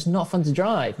 but they're just not fun to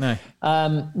drive. No.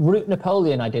 Route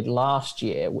Napoleon I did last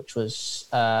year, which was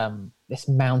this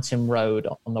mountain road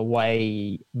on the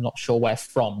way, I'm not sure where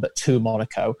from, but to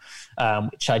Monaco,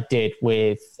 which I did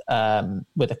with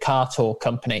a car tour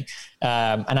company.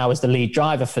 And I was the lead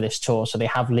driver for this tour. So they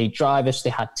have lead drivers. They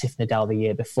had Tiff Nadal the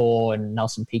year before and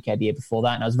Nelson Piquet the year before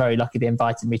that. And I was very lucky they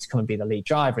invited me to come and be the lead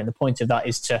driver. And the point of that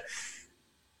is to,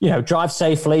 drive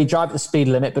safely, drive at the speed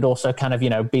limit, but also kind of,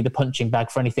 be the punching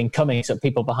bag for anything coming so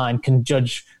people behind can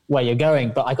judge where you're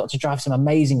going. But I got to drive some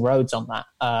amazing roads on that.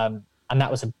 And that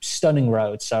was a stunning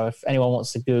road. So if anyone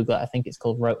wants to Google it, I think it's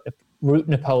called Route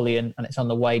Napoleon, and it's on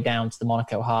the way down to the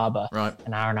Monaco harbour. Right.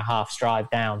 An hour and a half drive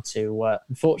down to,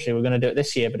 unfortunately, we're going to do it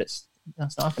this year, but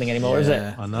that's not happening anymore, is it?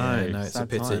 I know. No, it's a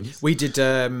pity. Times. We did,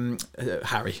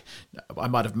 Harry, I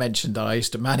might have mentioned that I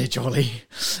used to manage Oli.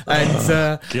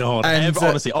 And, God,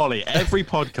 honestly, Oli, every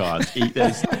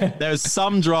podcast, there's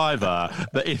some driver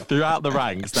that throughout the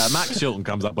ranks that Max Chilton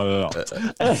comes up with a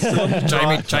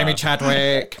lot. Jamie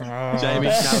Chadwick.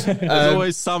 There's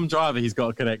always some driver he's got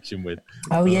a connection with.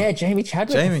 Oh, yeah, Jamie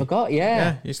Chadwick. I forgot,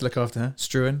 yeah. He used to look after her.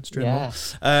 Struan.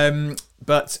 Yeah.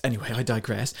 But anyway, I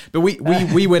digress. But we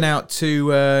went out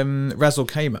to Ras Al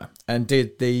Khaimah and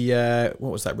did the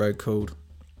what was that road called?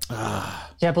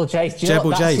 Jebel Jais.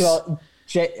 Jebel Jais.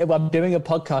 I'm doing a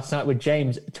podcast tonight with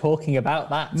James talking about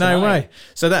that tonight. No way.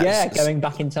 So that's going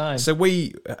back in time. So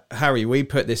we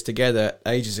put this together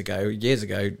years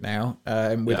ago now,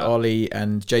 with Oli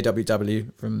and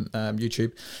JWW from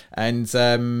YouTube,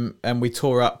 and we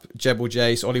tore up Jebel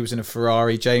Jais. Oli was in a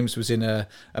Ferrari, James was in a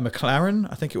McLaren,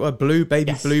 I think it was blue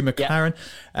McLaren,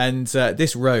 and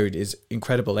this road is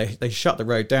incredible. They shut the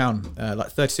road down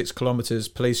like 36 kilometers.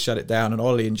 Police shut it down, and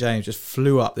Oli and James just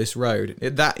flew up this road.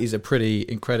 That is a pretty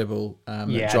incredible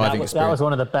driving experience. That was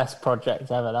one of the best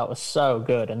projects ever. That was so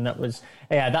good, and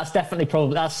that's definitely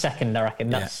that's second, I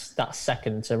reckon. That's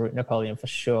second to Route Napoleon for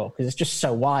sure, because it's just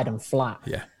so wide and flat.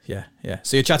 Yeah.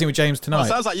 So you're chatting with James tonight.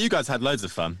 Sounds like you guys had loads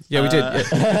of fun. Yeah, we did.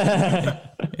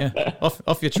 Yeah.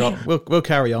 Off your trot. We'll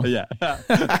carry on. Yeah.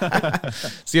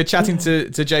 So you're chatting to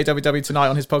JWW tonight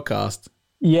on his podcast.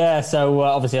 Yeah, so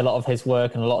obviously a lot of his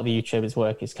work and a lot of the YouTubers'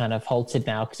 work is kind of halted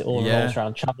now because it all revolves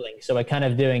around traveling. So we're kind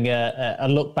of doing a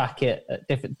look back at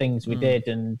different things we did,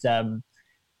 and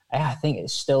I think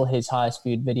it's still his highest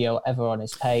viewed video ever on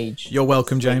his page. You're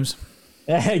welcome, James.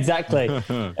 Yeah, exactly.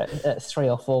 At 3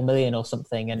 or 4 million or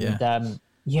something, and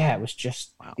it was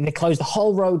just they closed the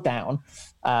whole road down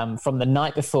from the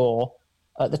night before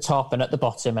at the top and at the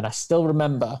bottom, and I still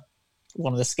remember.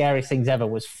 One of the scariest things ever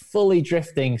was fully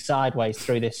drifting sideways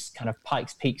through this kind of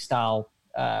Pikes Peak style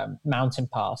mountain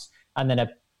pass. And then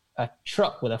a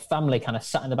truck with a family kind of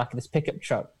sat in the back of this pickup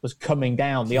truck was coming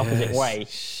down the opposite way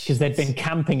because they'd been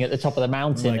camping at the top of the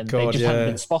mountain they just hadn't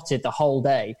been spotted the whole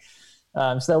day.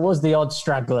 So there was the odd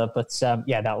straggler, but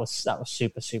that was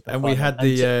super And fun. we had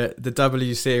the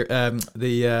WC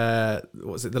what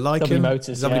was it, the Lycan? W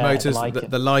Motors, the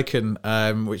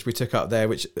Lycan, which we took up there,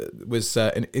 which was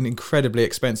an incredibly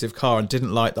expensive car and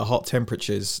didn't like the hot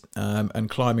temperatures and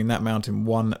climbing that mountain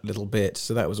one little bit,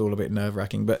 so that was all a bit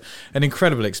nerve-wracking, but an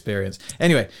incredible experience.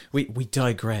 Anyway, we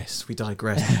digress.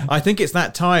 I think it's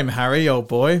that time, Harry, old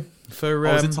boy. Is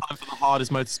it time for the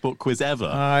hardest motorsport quiz ever?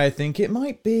 I think it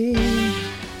might be.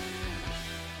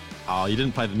 Oh, you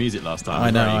didn't play the music last time. I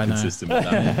know. Consistent with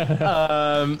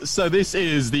that. So this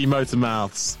is the Motor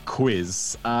Mouths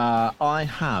quiz. I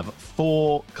have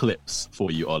 4 clips for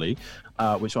you, Ollie,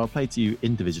 which I'll play to you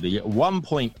individually. 1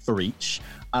 point for each.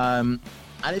 And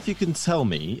if you can tell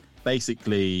me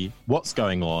basically what's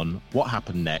going on, what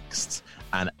happened next,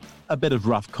 and a bit of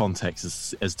rough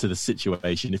context as to the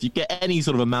situation. If you get any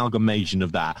sort of amalgamation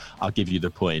of that, I'll give you the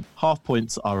point. Half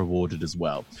points are awarded as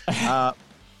well.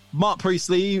 Mark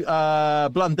Priestley,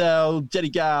 Blundell, Jenny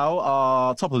Gow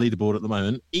are top of the leaderboard at the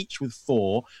moment, each with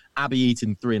 4. Abby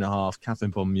Eaton, 3.5.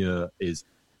 Catherine Bonmure is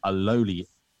a lowly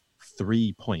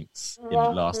 3 points in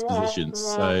last position.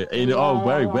 So,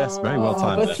 very well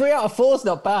timed. But 3 out of 4 is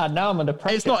not bad. Now I'm under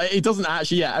pressure. It's not. It doesn't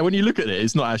actually. Yeah, when you look at it,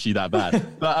 it's not actually that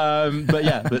bad.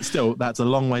 but still, that's a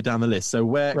long way down the list. So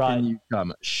where can you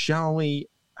come? Shall we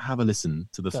have a listen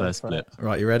to the first clip?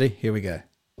 Right, you ready? Here we go.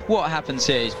 What happens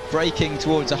here is braking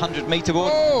towards 100-metre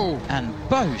board, and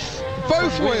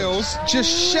both wheels just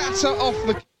shatter off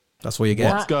the. That's what you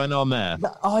get. What's going on there?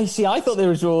 I see. I thought there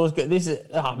was all. This is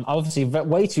obviously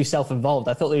way too self-involved.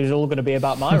 I thought there was all going to be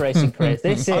about my racing career.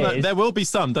 This is. There will be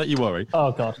some. Don't you worry.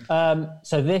 Oh God.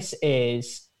 So this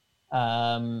is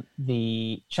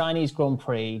the Chinese Grand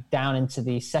Prix down into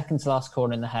the second to last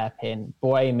corner in the hairpin.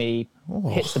 Buemi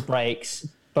hits the brakes.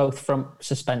 Both front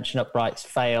suspension uprights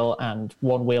fail, and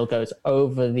one wheel goes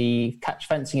over the catch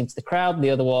fencing into the crowd, and the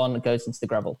other one goes into the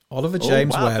gravel. Oliver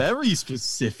James Webb. Very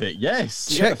specific. Yes.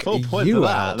 Check full point you for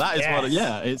out. That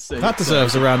is that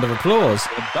deserves a round of applause.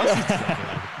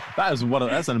 That's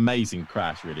an amazing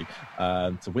crash, really.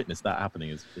 To witness that happening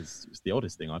is the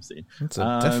oddest thing I've seen. It's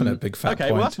a definite big fat point.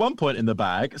 Okay, well, that's 1 point in the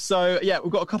bag. So,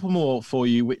 we've got a couple more for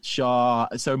you, which are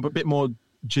a bit more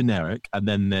generic, and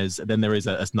then there is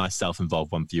a nice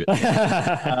self-involved one for you at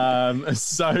the end.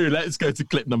 So let's go to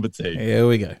clip number 2. Here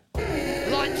we go.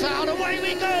 Lights out, away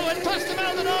we go, and Pastor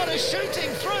Maldonado shooting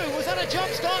through. Was that a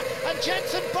jump start? And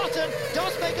Jenson Button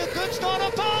does make a good start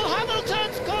on Paul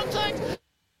Hamilton's contact.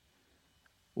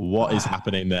 What is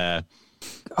happening there?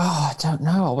 Oh, I don't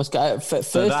know. I was going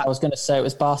to say it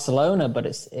was Barcelona, but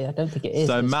I don't think it is.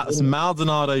 So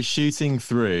Maldonado shooting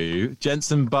through.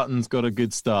 Jenson Button's got a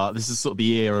good start. This is sort of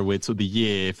the era with sort of the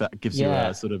year, if that gives you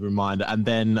a sort of reminder. And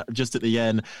then just at the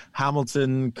end,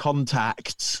 Hamilton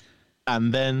contact.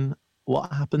 And then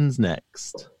what happens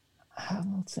next?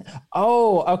 Hamilton.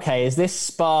 Oh, okay. Is this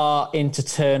Spa into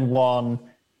turn 1?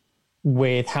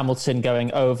 With Hamilton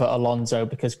going over Alonso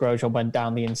because Grosjean went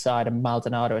down the inside and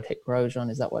Maldonado had hit Grosjean.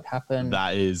 Is that what happened?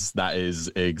 That is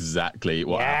exactly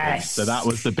what happened. So that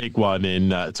was the big one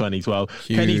in 2012.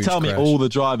 Can you tell me all the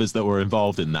drivers that were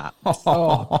involved in that?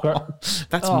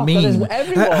 That's mean.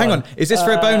 Hang on. Is this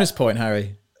for a bonus point,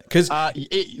 Harry? Because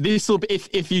this will be,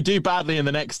 if you do badly in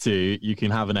the next 2, you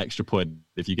can have an extra point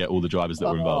if you get all the drivers that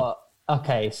were involved.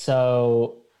 Okay,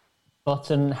 so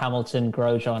Button, Hamilton,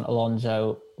 Grosjean,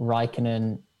 Alonso,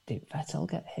 Raikkonen. Did Vettel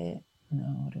get hit?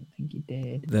 No, I don't think he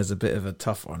did. There's a bit of a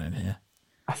tough one in here.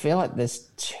 I feel like there's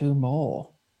 2 more.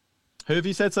 Who have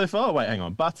you said so far? Wait, hang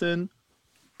on. Button,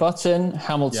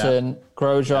 Hamilton,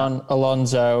 Grosjean,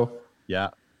 Alonso. Yeah.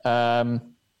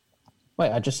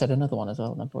 Wait, I just said another one as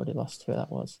well, and I've already lost who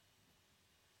that was.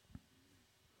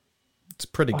 It's a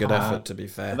pretty good effort, to be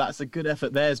fair. That's a good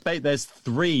effort. There's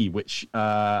 3 which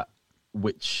are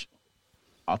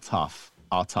tough.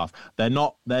 They're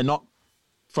not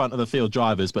front of the field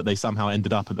drivers, but they somehow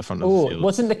ended up at the front of the field.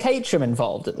 Wasn't the Caterham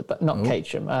involved at the not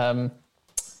Caterham?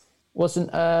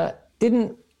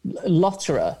 Didn't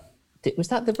Lotterer? Was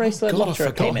that the race that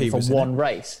Lotterer came in for one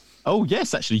race? Oh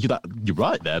yes, actually, you're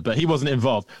right there, but he wasn't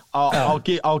involved. I'll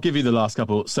give you the last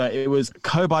couple. So it was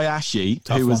Kobayashi,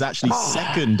 who was actually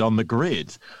second on the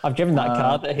grid. I've given that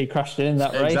card that he crashed in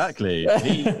that race. Exactly.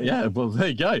 Well, there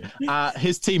you go.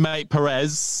 His teammate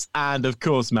Perez, and of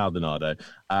course Maldonado,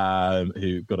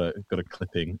 who got a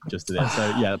clipping just to there.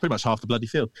 So pretty much half the bloody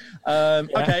field.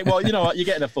 Okay, well, you know what? You're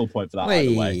getting a full point for that, by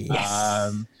the way.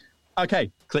 Yes.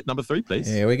 Okay, clip number 3, please.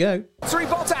 Here we go. 3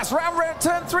 Bottas, round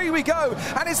turn 3 we go,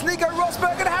 and it's Nico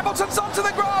Rosberg and Hamilton's onto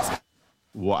the grass.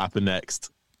 What happened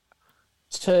next?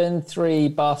 Turn 3,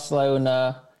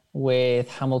 Barcelona, with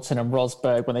Hamilton and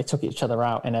Rosberg when they took each other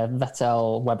out in a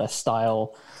Vettel-Webber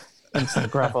style into the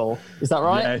gravel. Is that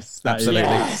right? Yes,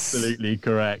 absolutely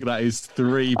correct. That is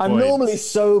 3 points. I'm normally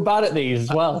so bad at these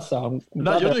as well. So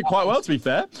no, you're doing quite well, to be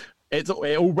fair. It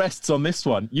all rests on this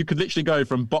one. You could literally go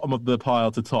from bottom of the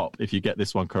pile to top if you get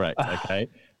this one correct, okay?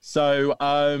 So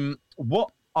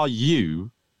what are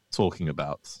you talking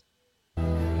about?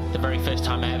 The very first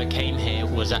time I ever came here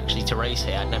was actually to race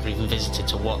here. I'd never even visited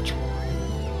to watch.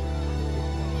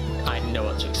 I didn't know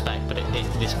what to expect, but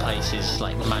this place is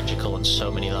like magical on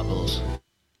so many levels.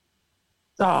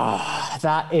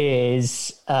 That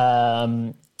is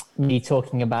me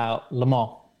talking about Le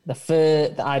Mans.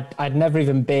 I'd never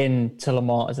even been to Le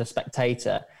Mans as a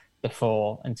spectator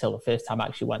before until the first time I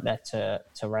actually went there to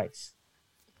race.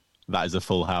 That is a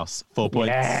full house. 4 points.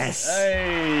 Yes.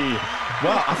 Hey.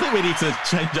 Well, I think we need to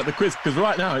change up the quiz because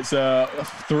right now it's a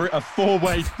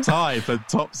 4-way tie for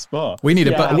top spot. We need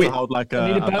a bonus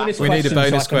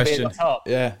question.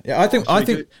 Yeah. I think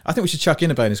we should chuck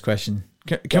in a bonus question.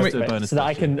 Can we so that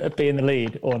I can be in the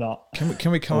lead or not?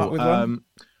 Can we come up with one?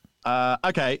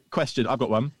 Okay, question. I've got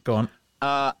one. Go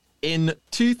on. In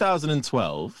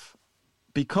 2012,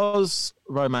 because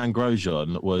Romain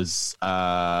Grosjean was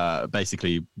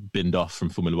basically binned off from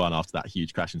Formula One after that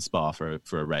huge crash in Spa for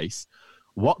a race,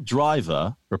 what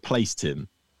driver replaced him?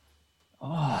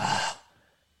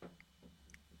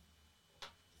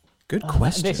 Good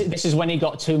question. This is when he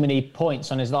got too many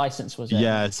points on his license, was it?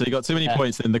 Yeah, so he got too many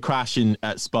points, and the crash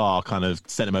at Spa kind of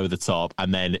sent him over the top.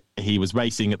 And then he was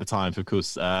racing at the time for, of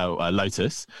course,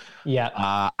 Lotus.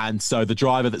 Yeah. And so the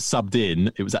driver that subbed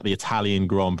in, it was at the Italian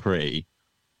Grand Prix.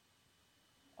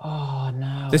 Oh,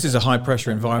 no. This is a high-pressure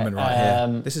environment right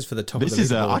here. This is for the top of the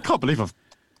leaderboard. I can't believe I've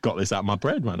got this out of my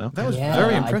brain right now. That was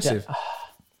very impressive.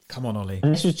 Come on, Ollie.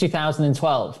 And this was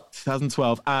 2012.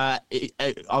 2012.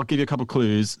 I'll give you a couple of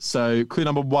clues. So clue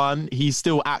number 1, he's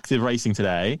still active racing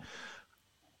today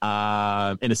in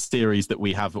a series that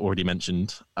we have already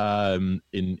mentioned in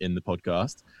the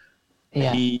podcast.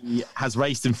 Yeah. He has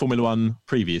raced in Formula One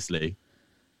previously.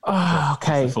 Oh,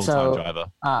 okay. He's a full-time driver.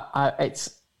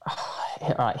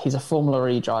 Right, he's a Formula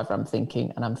E driver, I'm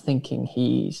thinking, and I'm thinking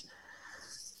he's...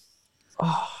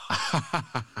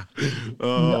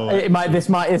 This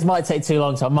might take too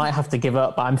long, so I might have to give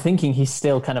up. But I'm thinking he's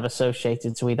still kind of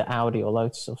associated to either Audi or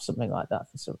Lotus or something like that.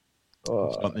 Do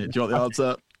you want the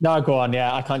answer? No, go on.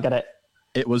 Yeah, I can't get it.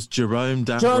 It was Jerome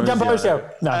D'Ambrosio.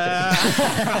 No.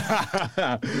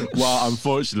 Well,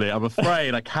 unfortunately, I'm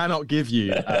afraid I cannot give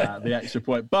you the extra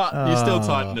point, but you're still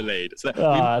tied in the lead. So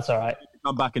that's all right.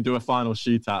 Come back and do a final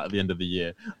shootout at the end of the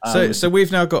year. So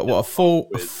we've now got a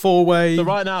four-way. So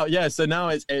right now, so now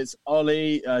it's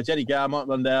Ollie, Jenny Gow, Mark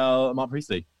Blundell, Mark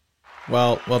Priestley.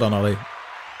 Well done, Ollie.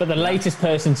 But the latest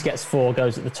person to get 4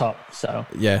 goes at the top. So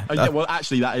yeah. Well,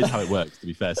 actually, that is how it works. To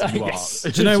be fair, so you yes. Do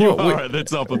you know what? Are at the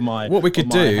top of my what we could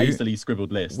do? Hastily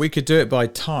scribbled list. We could do it by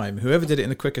time. Whoever did it in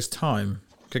the quickest time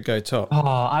could go top. Oh,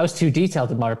 I was too detailed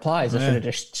in my replies. I should have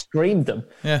just screamed them.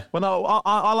 Yeah. Well, no,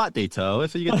 I like detail.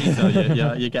 If you get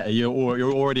detail,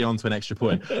 you're already on to an extra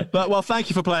point. But thank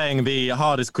you for playing the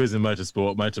hardest quiz in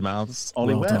motorsport, Motor Mouths.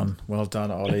 Oli Webb. Well done,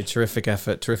 Ollie. Terrific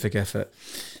effort.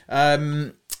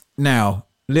 Now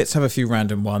let's have a few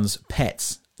random ones.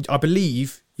 Pets. I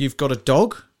believe you've got a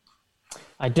dog.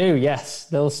 I do. Yes,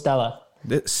 little Stella.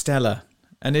 Stella.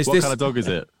 And what kind of dog is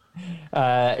it?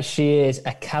 She is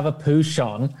a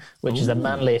Cavapuchon, which is the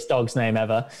manliest dog's name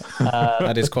ever.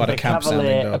 That is quite a camp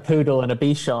sounding dog. A poodle and a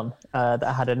bichon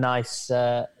that had a nice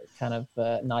kind of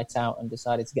night out and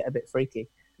decided to get a bit freaky.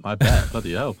 I bet.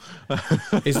 Bloody hell.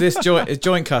 Is this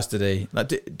joint custody? Like,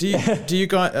 do you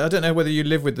guys? I don't know whether you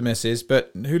live with the missus,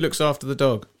 but who looks after the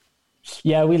dog?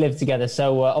 Yeah, we live together.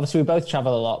 So obviously we both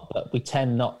travel a lot, but we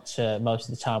tend not to most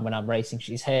of the time. When I'm racing,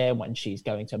 she's here. When she's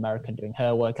going to America and doing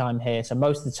her work, I'm here. So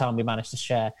most of the time we manage to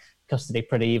share custody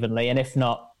pretty evenly. And if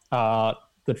not, our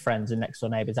good friends and next door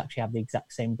neighbours actually have the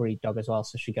exact same breed dog as well.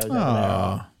 So she goes over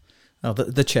there. Oh,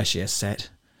 the Cheshire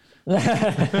set. Do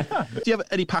you have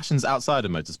any passions outside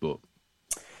of motorsport?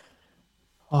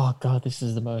 Oh, God, this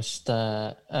is the most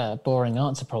boring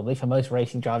answer probably. For most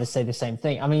racing drivers say the same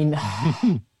thing. I mean...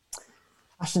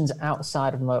 passions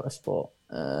outside of motorsport.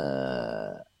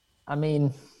 I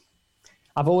mean,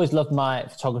 I've always loved my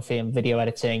photography and video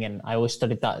editing, and I always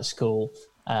studied that at school.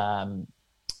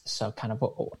 So kind of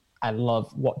I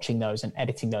love watching those and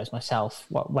editing those myself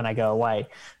when I go away.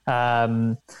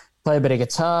 Play a bit of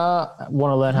guitar,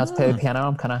 want to learn how to play the piano.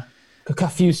 I'm kind of a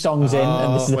few songs in,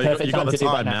 and this is the perfect time to do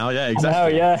that now. Yeah,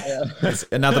 exactly. I know, yeah.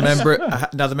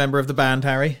 Another member of the band,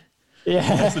 Harry.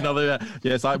 That's another.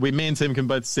 Yes, me and Tim can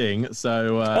both sing.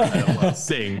 So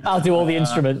sing. I'll do all the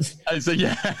instruments. So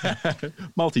yeah,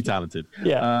 multi-talented.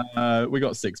 Yeah. We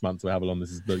got 6 months. How long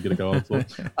this is going to go on for?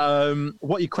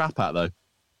 What are you crap at though?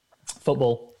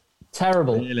 Football.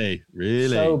 Terrible. Really?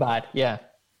 So bad. Yeah.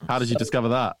 How did you discover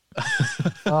that?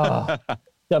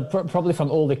 Probably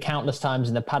from all the countless times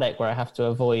in the paddock where I have to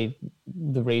avoid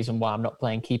the reason why I'm not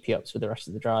playing keepy-ups with the rest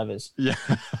of the drivers. Yeah.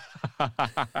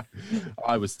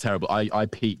 I was terrible. I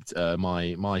peaked,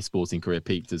 my sporting career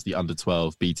peaked as the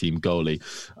under-12 B-team goalie.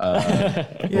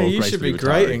 Yeah, you should be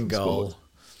great in goal.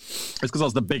 It's because I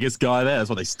was the biggest guy there. That's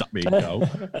why they stuck me in goal.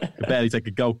 Could barely take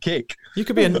a goal kick. You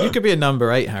could be a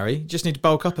number 8, Harry. You just need to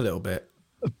bulk up a little bit.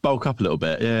 Bulk up a little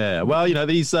bit, yeah. Well,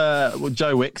 these Joe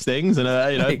WEC things, and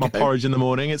my porridge in the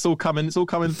morning. It's all coming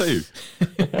through.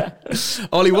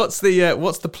 Ollie, what's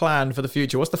the plan for the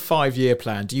future? What's the 5-year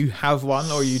plan? Do you have one,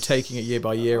 or are you taking it year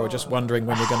by year, or just wondering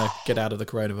when you're going to get out of the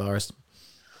coronavirus?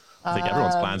 I think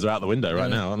everyone's plans are out the window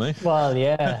right now, aren't they? Well,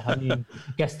 yeah. I mean,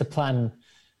 I guess the plan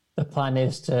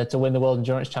is to win the World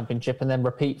Endurance Championship and then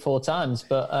repeat 4 times.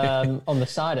 But on the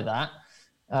side of that,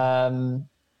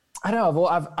 I don't know.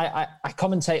 I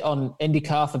commentate on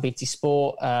IndyCar for BT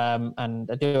Sport, and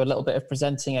I do a little bit of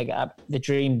presenting. I get the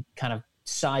dream kind of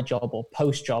side job or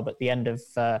post job at the end of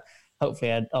hopefully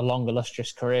a long,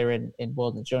 illustrious career in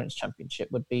World Endurance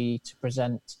Championship would be to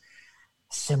present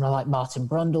similar like Martin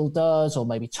Brundle does, or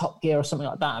maybe Top Gear or something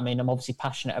like that. I mean, I'm obviously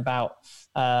passionate about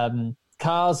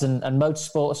cars and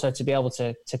motorsport, so to be able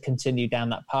to continue down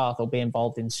that path or be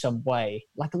involved in some way,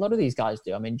 like a lot of these guys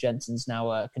do. I mean, Jensen's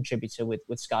now a contributor with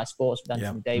Sky Sports with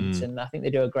Anthony Davidson. I think they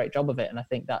do a great job of it, and I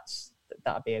think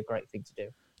that'd be a great thing to do.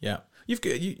 Yeah,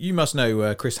 you must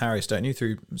know Chris Harris, don't you,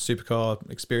 through supercar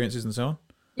experiences and so on?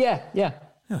 Yeah.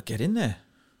 Oh, get in there.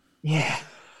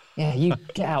 Yeah, you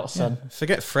get out, son. Yeah.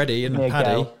 Forget Freddie and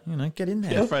Paddy. Get in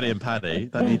there. Yeah, Freddie and Paddy.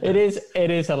 It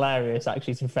is hilarious,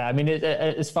 actually, to be fair. I mean,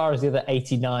 as far as the other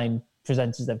 89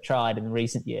 presenters they've tried in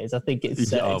recent years, I think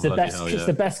it's the best. Hell, it's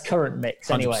the best current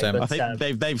mix, anyway. 100%. But, I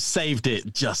think they've saved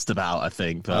it just about. I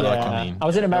think, but I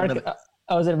was in America.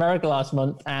 I was in America last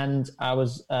month, and I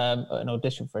was at an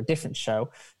audition for a different show,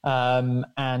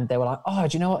 and they were like, "Oh,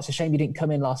 do you know what? It's a shame you didn't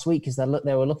come in last week because they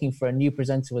were looking for a new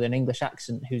presenter with an English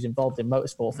accent who's involved in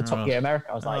motorsport for Top Gear America."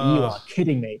 I was like, "You are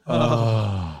kidding me!" So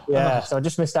I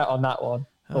just missed out on that one.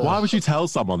 Why would you tell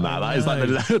someone that? That is like,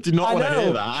 I do not want to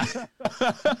hear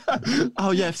that.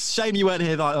 Oh yeah, shame you weren't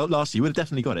here last year. You would have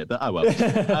definitely got it, but oh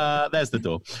well. There's the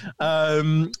door.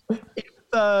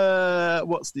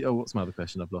 What's my other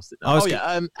question? I've lost it now.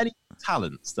 Any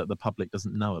talents that the public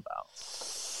doesn't know about?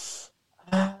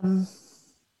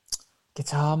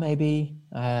 Guitar, maybe.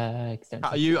 Are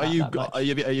you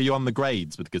on the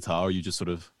grades with guitar, or are you just sort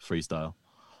of freestyle?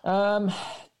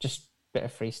 Just a bit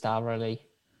of freestyle, really.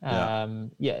 I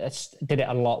did it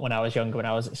a lot when I was younger, when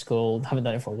I was at school. Haven't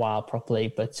done it for a while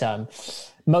properly, but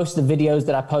most of the videos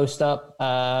that I post up,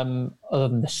 other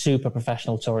than the super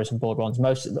professional tourism board ones,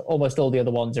 almost all the other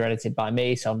ones are edited by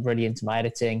me, so I'm really into my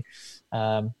editing.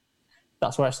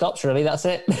 That's where it stops, really. That's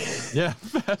it. Yeah,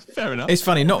 fair enough. It's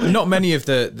funny, not many of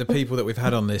the people that we've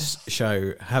had on this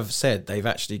show have said they've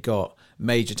actually got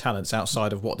major talents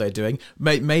outside of what they're doing.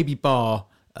 Maybe bar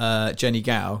Jenny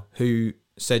Gow, who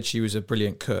said she was a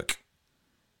brilliant cook,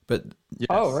 but yes.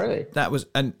 Oh really? That was,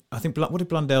 and I think what did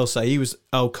Blundell say? He was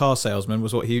car salesman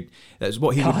was what he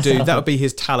would do. That would be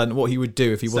his talent. What he would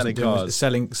do if he wasn't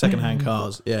selling secondhand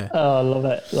cars. Yeah. Oh, love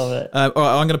it. All right,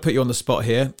 I'm going to put you on the spot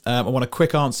here. I want a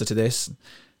quick answer to this.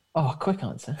 Oh, quick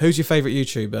answer. Who's your favourite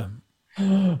YouTuber?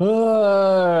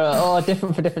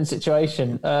 Different for different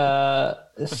situation.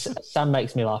 Sam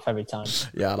makes me laugh every time.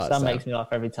 Yeah, I like Sam makes me laugh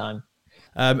every time.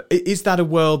 Is that a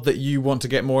world that you want to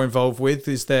get more involved with?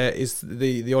 Is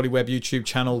the Oli Webb YouTube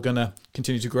channel going to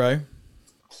continue to grow?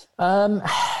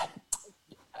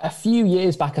 A few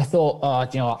years back, I thought,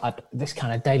 this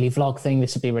kind of daily vlog thing,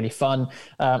 this would be really fun.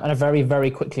 And I very,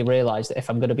 very quickly realised that if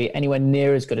I'm going to be anywhere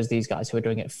near as good as these guys who are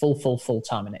doing it full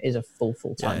time, and it is a full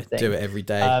time thing. Do it every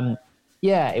day.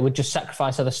 It would just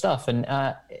sacrifice other stuff. And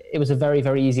it was a very,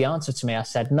 very easy answer to me. I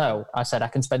said, no. I said, I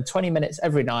can spend 20 minutes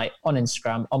every night on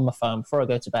Instagram, on my phone, before I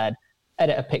go to bed,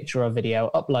 edit a picture or video,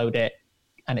 upload it,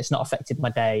 and it's not affected my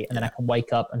day. And then I can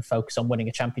wake up and focus on winning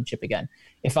a championship again.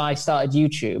 If I started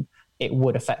YouTube, it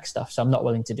would affect stuff. So I'm not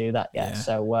willing to do that yet. Yeah.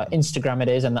 So Instagram it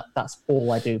is, and that's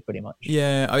all I do pretty much.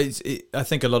 Yeah, I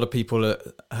think a lot of people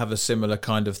have a similar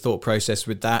kind of thought process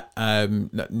with that.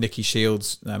 Nikki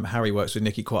Shields, Harry works with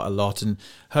Nikki quite a lot, and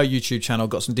her YouTube channel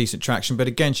got some decent traction. But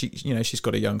again, she's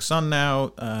got a young son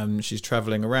now. She's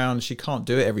traveling around. She can't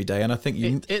do it every day, and I think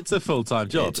it's a full-time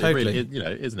job. Yeah, totally,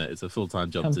 isn't it? It's a full-time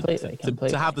job. Completely.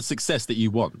 To have the success that you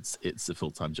want, it's a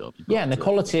full-time job. Yeah, and the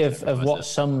quality of what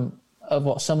some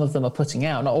of them are putting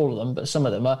out, not all of them, but some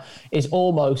of them is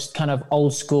almost kind of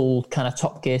old school, kind of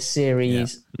Top Gear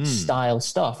series style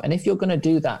stuff. And if you're going to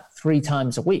do that 3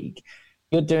 times a week,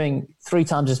 you're doing 3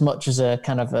 times as much as a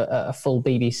kind of a full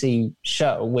BBC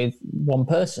show with one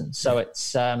person. So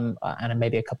it's and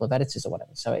maybe a couple of editors or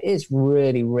whatever. So it is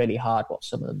really, really hard what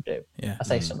some of them do. Yeah. I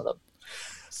say some of them.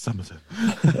 Some of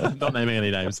them. Not naming any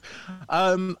names.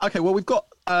 Okay, well, we've got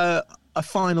a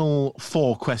final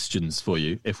 4 questions for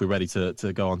you, if we're ready to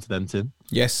go on to them, Tim.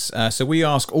 Yes, so we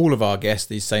ask all of our guests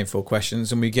these same 4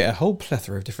 questions, and we get a whole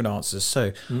plethora of different answers.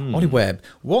 So, Oli Webb,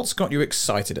 what's got you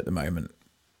excited at the moment?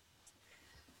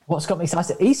 What's got me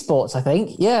excited? Esports, I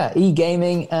think. Yeah,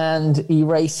 e-gaming and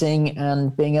e-racing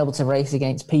and being able to race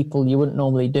against people you wouldn't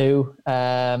normally do.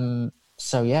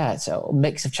 So yeah, it's a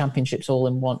mix of championships all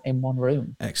in one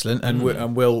room. Excellent, and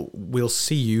we'll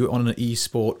see you on an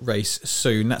e-sport race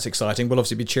soon. That's exciting. We'll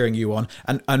obviously be cheering you on.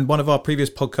 And one of our previous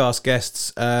podcast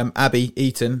guests, Abby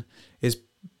Eaton,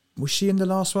 was she in the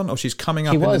last one, or she's coming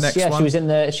up in the next one? Yeah, she was in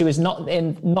the. She was not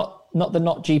the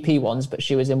not GP ones, but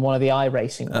she was in one of the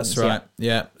iRacing ones. That's right.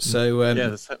 Yeah. So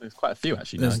there's quite a few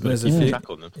actually. There's a few. Track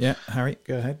on them. Yeah, Harry,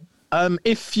 go ahead.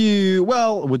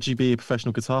 Would you be a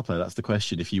professional guitar player? That's the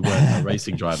question. If you weren't a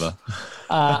racing driver,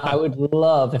 I would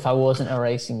love, if I wasn't a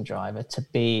racing driver, to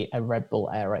be a Red Bull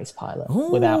Air Race pilot.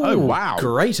 Oh wow,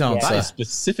 great answer. That is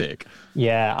specific.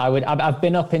 Yeah, I would. I've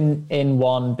been up in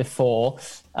one before,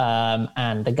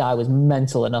 and the guy was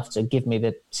mental enough to give me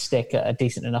the stick at a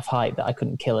decent enough height that I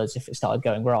couldn't kill us if it started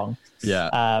going wrong.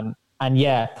 Yeah. And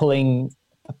yeah, pulled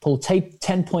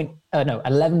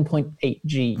 11.8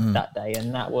 G that day,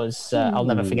 and that was I'll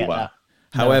never forget that.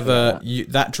 However,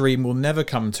 that dream will never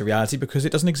come to reality because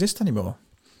it doesn't exist anymore.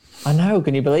 I know,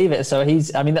 can you believe it? So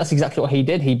that's exactly what he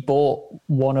did. He bought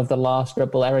one of the last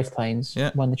Red Bull Air Race planes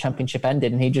when the championship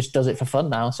ended, and he just does it for fun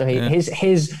now. So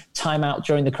his time out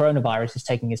during the coronavirus is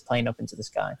taking his plane up into the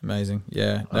sky. Amazing.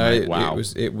 Yeah. No, wow.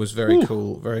 It was very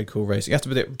cool, very cool racing. You have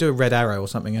to do a red arrow or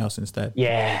something else instead.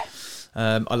 Yeah.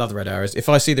 I love the red arrows. If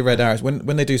I see the red arrows,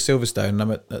 when they do Silverstone and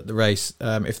I'm at the race,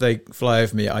 if they fly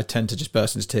over me, I tend to just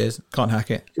burst into tears. Can't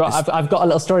hack it. Well, I've got a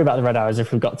little story about the red arrows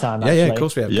if we've got time. Yeah, of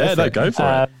course we have. Yeah, go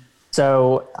for it.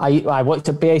 So I worked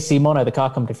at BAC Mono, the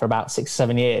car company, for about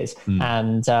 6-7 years,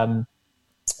 and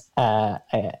a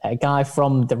guy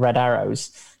from the Red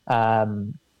Arrows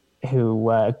who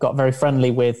got very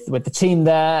friendly with the team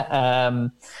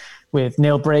there. With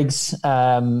Neil Briggs,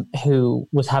 who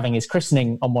was having his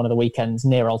christening on one of the weekends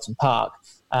near Alton Park.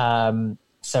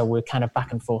 So we're kind of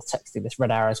back and forth texting this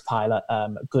Red Arrows pilot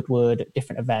at Goodwood, at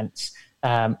different events.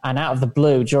 And out of the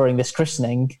blue, during this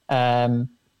christening,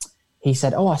 he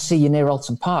said, "Oh, I see you near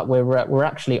Alton Park. We're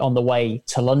actually on the way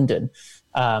to London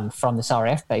from this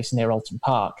RAF base near Alton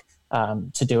Park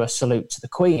to do a salute to the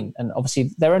Queen." And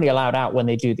obviously, they're only allowed out when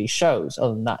they do these shows.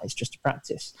 Other than that, it's just a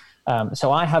practice.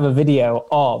 So I have a video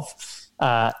of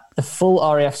the full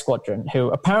RAF squadron, who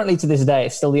apparently to this day,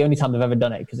 it's still the only time they've ever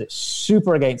done it because it's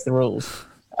super against the rules.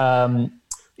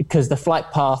 Because the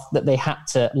flight path that they had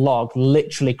to log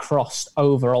literally crossed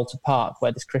over Alton Park,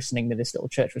 where this christening to this little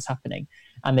church was happening.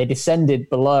 And they descended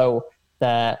below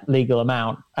their legal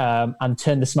amount and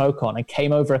turned the smoke on and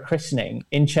came over a christening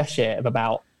in Cheshire of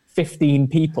about 15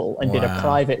 people and did a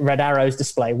private Red Arrows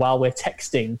display while we're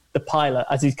texting the pilot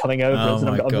as he's coming over us, and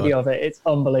I've got a video of it. It's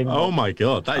unbelievable. Oh my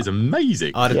God, that is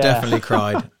amazing. I'd have definitely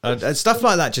cried. Stuff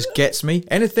like that just gets me.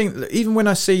 Anything, even when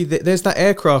I see there's that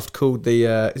aircraft called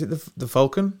is it the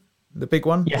Falcon? The big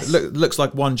one? Yes. It looks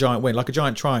like one giant wing, like a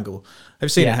giant triangle. Have you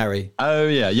seen it, Harry? Oh,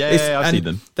 yeah. I've seen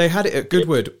them. They had it at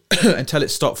Goodwood until it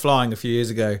stopped flying a few years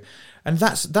ago. And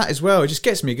that as well, it just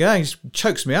gets me going. It just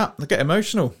chokes me up. I get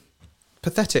emotional.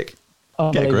 Pathetic.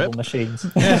 Unbelievable machines.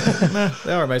 Yeah,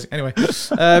 they are amazing. Anyway,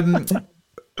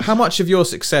 how much of your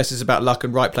success is about luck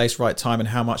and right place, right time, and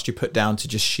how much do you put down to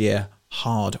just sheer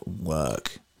hard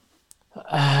work?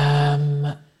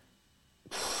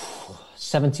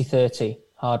 70-30.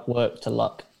 Hard work to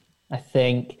luck. I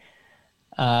think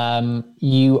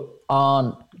you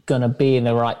aren't going to be in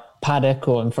the right paddock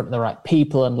or in front of the right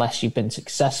people unless you've been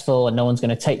successful, and no one's going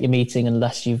to take your meeting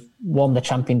unless you've won the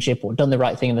championship or done the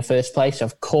right thing in the first place. So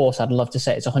of course, I'd love to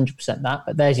say it's 100% that,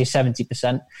 but there's your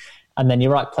 70%. And then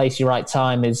your right place, your right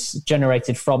time is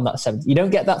generated from that 70. You don't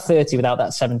get that 30 without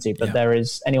that 70, but there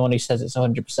is anyone who says it's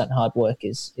 100% hard work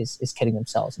is kidding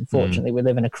themselves. Unfortunately, we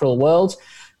live in a cruel world.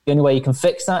 The only way you can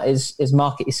fix that is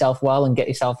market yourself well and get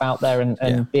yourself out there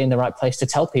and be in the right place to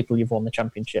tell people you've won the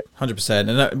championship.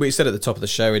 100%. And we said at the top of the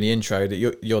show in the intro that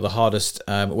you're the hardest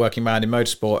working man in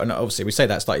motorsport. And obviously we say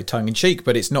that slightly tongue in cheek,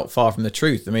 but it's not far from the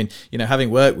truth. I mean,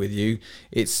 having worked with you,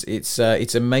 it's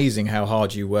amazing how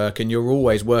hard you work, and you're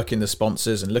always working the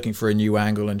sponsors and looking for a new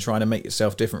angle and trying to make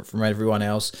yourself different from everyone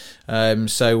else.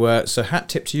 So hat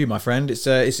tip to you, my friend. It's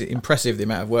impressive the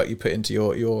amount of work you put into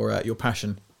your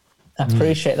passion. I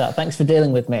appreciate that. Thanks for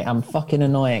dealing with me. I'm fucking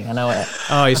annoying. I know it.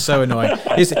 Oh, he's so annoying.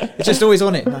 It's just always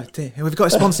on it. Like, we've got a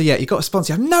sponsor yet. You've got a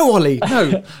sponsor. No, Ollie.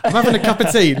 No. I'm having a cup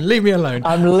of tea. Leave me alone.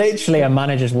 I'm literally a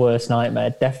manager's worst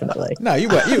nightmare, definitely. No, you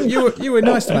were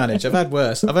nice to manage. I've had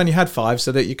worse. I've only had 5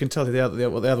 so that you can tell what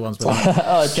the other ones were like.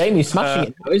 Oh, Jamie's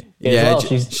smashing it. Yeah, well.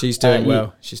 She's doing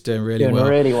well. She's doing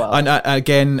really well. And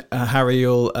again, Harry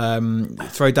will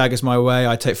throw daggers my way.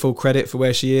 I take full credit for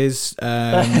where she is.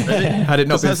 Had it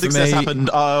not been for me. Happened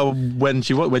when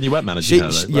you weren't managing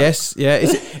her, though, yes, yeah.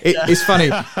 It's funny.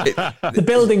 The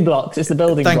building blocks. It's the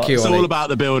building blocks. Thank you, Ollie. It's all about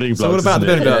the building blocks. It's all about the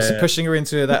building blocks. Pushing her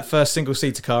into that first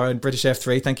single-seater car in British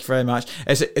F3. Thank you very much.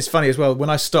 It's funny as well. When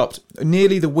I stopped,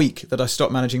 nearly the week that I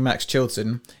stopped managing Max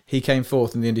Chilton, he came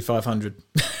fourth in the Indy 500.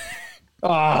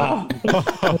 I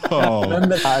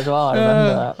remember that as well. I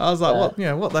remember that. I was like,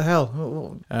 what the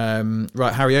hell?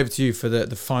 Right, Harry, over to you for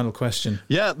the final question.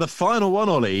 Yeah, the final one,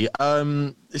 Ollie.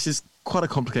 This is quite a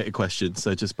complicated question,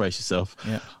 so just brace yourself.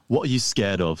 Yeah. What are you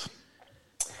scared of?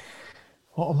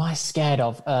 What am I scared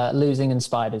of? Losing and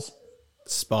spiders.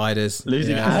 Spiders.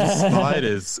 Losing and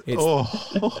spiders. You're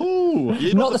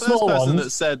not the small ones. That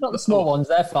said, not the small ones.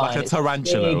 They're fine. Like a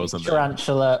tarantula or something.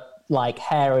 Tarantula, like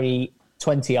hairy,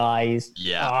 20 eyes.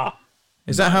 Yeah.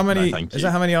 Is that how many? Is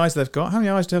that how many eyes they've got? How many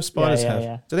eyes do spiders have?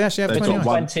 Yeah. Do they actually have 20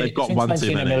 eyes? They've got one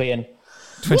too many. 20 in a million.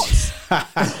 20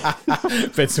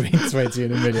 between 20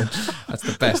 and a million. That's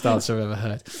the best answer I've ever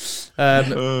heard.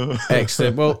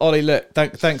 Excellent. Well, Ollie, look,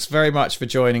 thanks very much for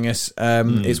joining us.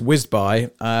 It's whizzed by.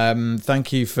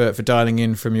 Thank you for dialing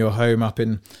in from your home up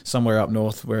in somewhere up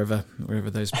north, wherever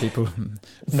those people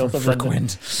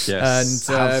frequent. Yes.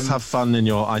 And have fun in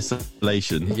your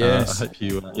isolation. Yes. I hope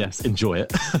you enjoy it.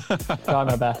 Try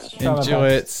my best. Enjoy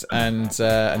it, and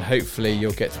hopefully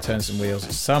you'll get to turn some wheels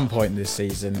at some point this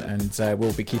season, and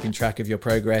we'll be keeping track of your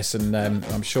progress, and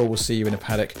I'm sure we'll see you in a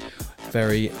paddock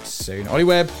very soon. Oli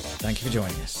Webb, thank you for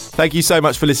joining us. Thank you so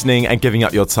much for listening and giving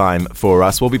up your time for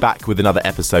us. We'll be back with another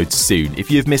episode soon.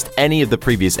 If you've missed any of the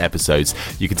previous episodes,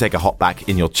 you can take a hop back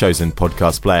in your chosen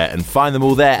podcast player and find them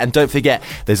all there. And don't forget,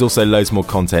 there's also loads more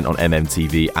content on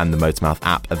MMTV and the Motormouth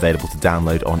app available to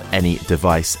download on any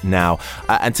device now.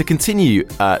 And to continue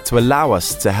to allow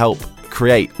us to help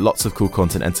create lots of cool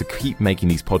content and to keep making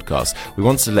these podcasts, we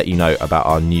wanted to let you know about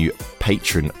our new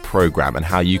Patreon program and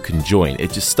how you can join.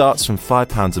 It just starts from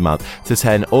 £5 a month to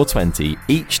 10 or 20.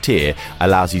 Each tier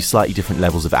allows you slightly different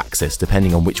levels of access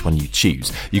depending on which one you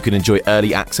choose. You can enjoy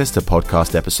early access to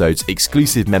podcast episodes,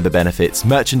 exclusive member benefits,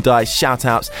 merchandise, shout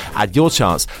outs, and your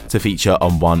chance to feature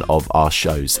on one of our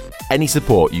shows. Any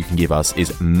support you can give us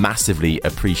is massively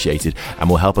appreciated and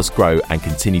will help us grow and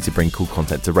continue to bring cool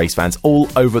content to race fans all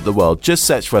over the world. Just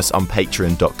search for us on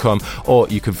patreon.com, or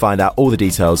you can find out all the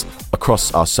details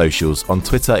across our socials. On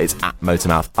Twitter, it's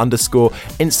 @Motormouth_,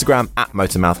 Instagram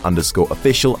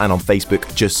 @Motormouth_official, and on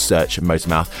Facebook, just search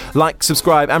Motormouth. Like,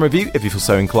 subscribe, and review if you feel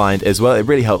so inclined as well. It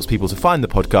really helps people to find the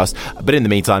podcast. But in the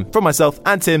meantime, from myself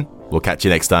and Tim, we'll catch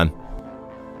you next time.